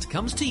podcast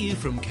comes to you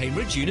from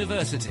Cambridge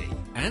University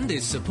and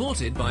is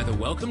supported by the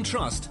Wellcome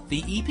Trust,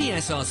 the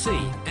EPSRC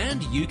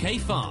and UK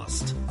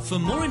FAST. For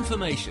more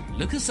information,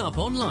 look us up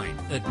online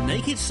at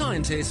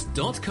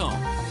nakedscientist.com.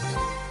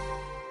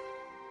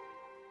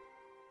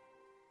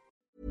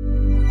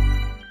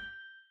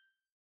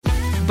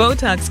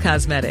 Botox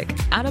Cosmetic,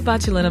 out of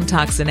botulinum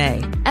toxin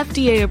A,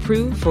 FDA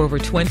approved for over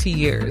 20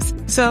 years.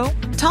 So,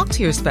 talk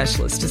to your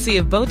specialist to see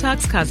if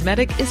Botox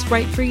Cosmetic is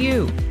right for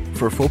you.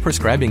 For full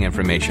prescribing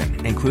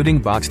information, including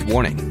boxed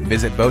warning,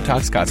 visit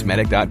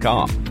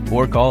BotoxCosmetic.com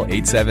or call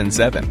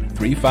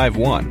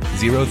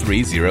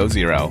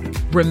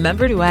 877-351-0300.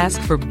 Remember to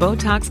ask for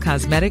Botox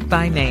Cosmetic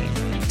by name.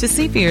 To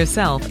see for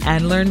yourself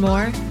and learn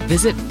more,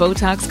 visit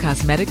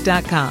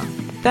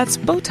BotoxCosmetic.com. That's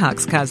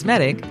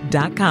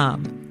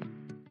BotoxCosmetic.com.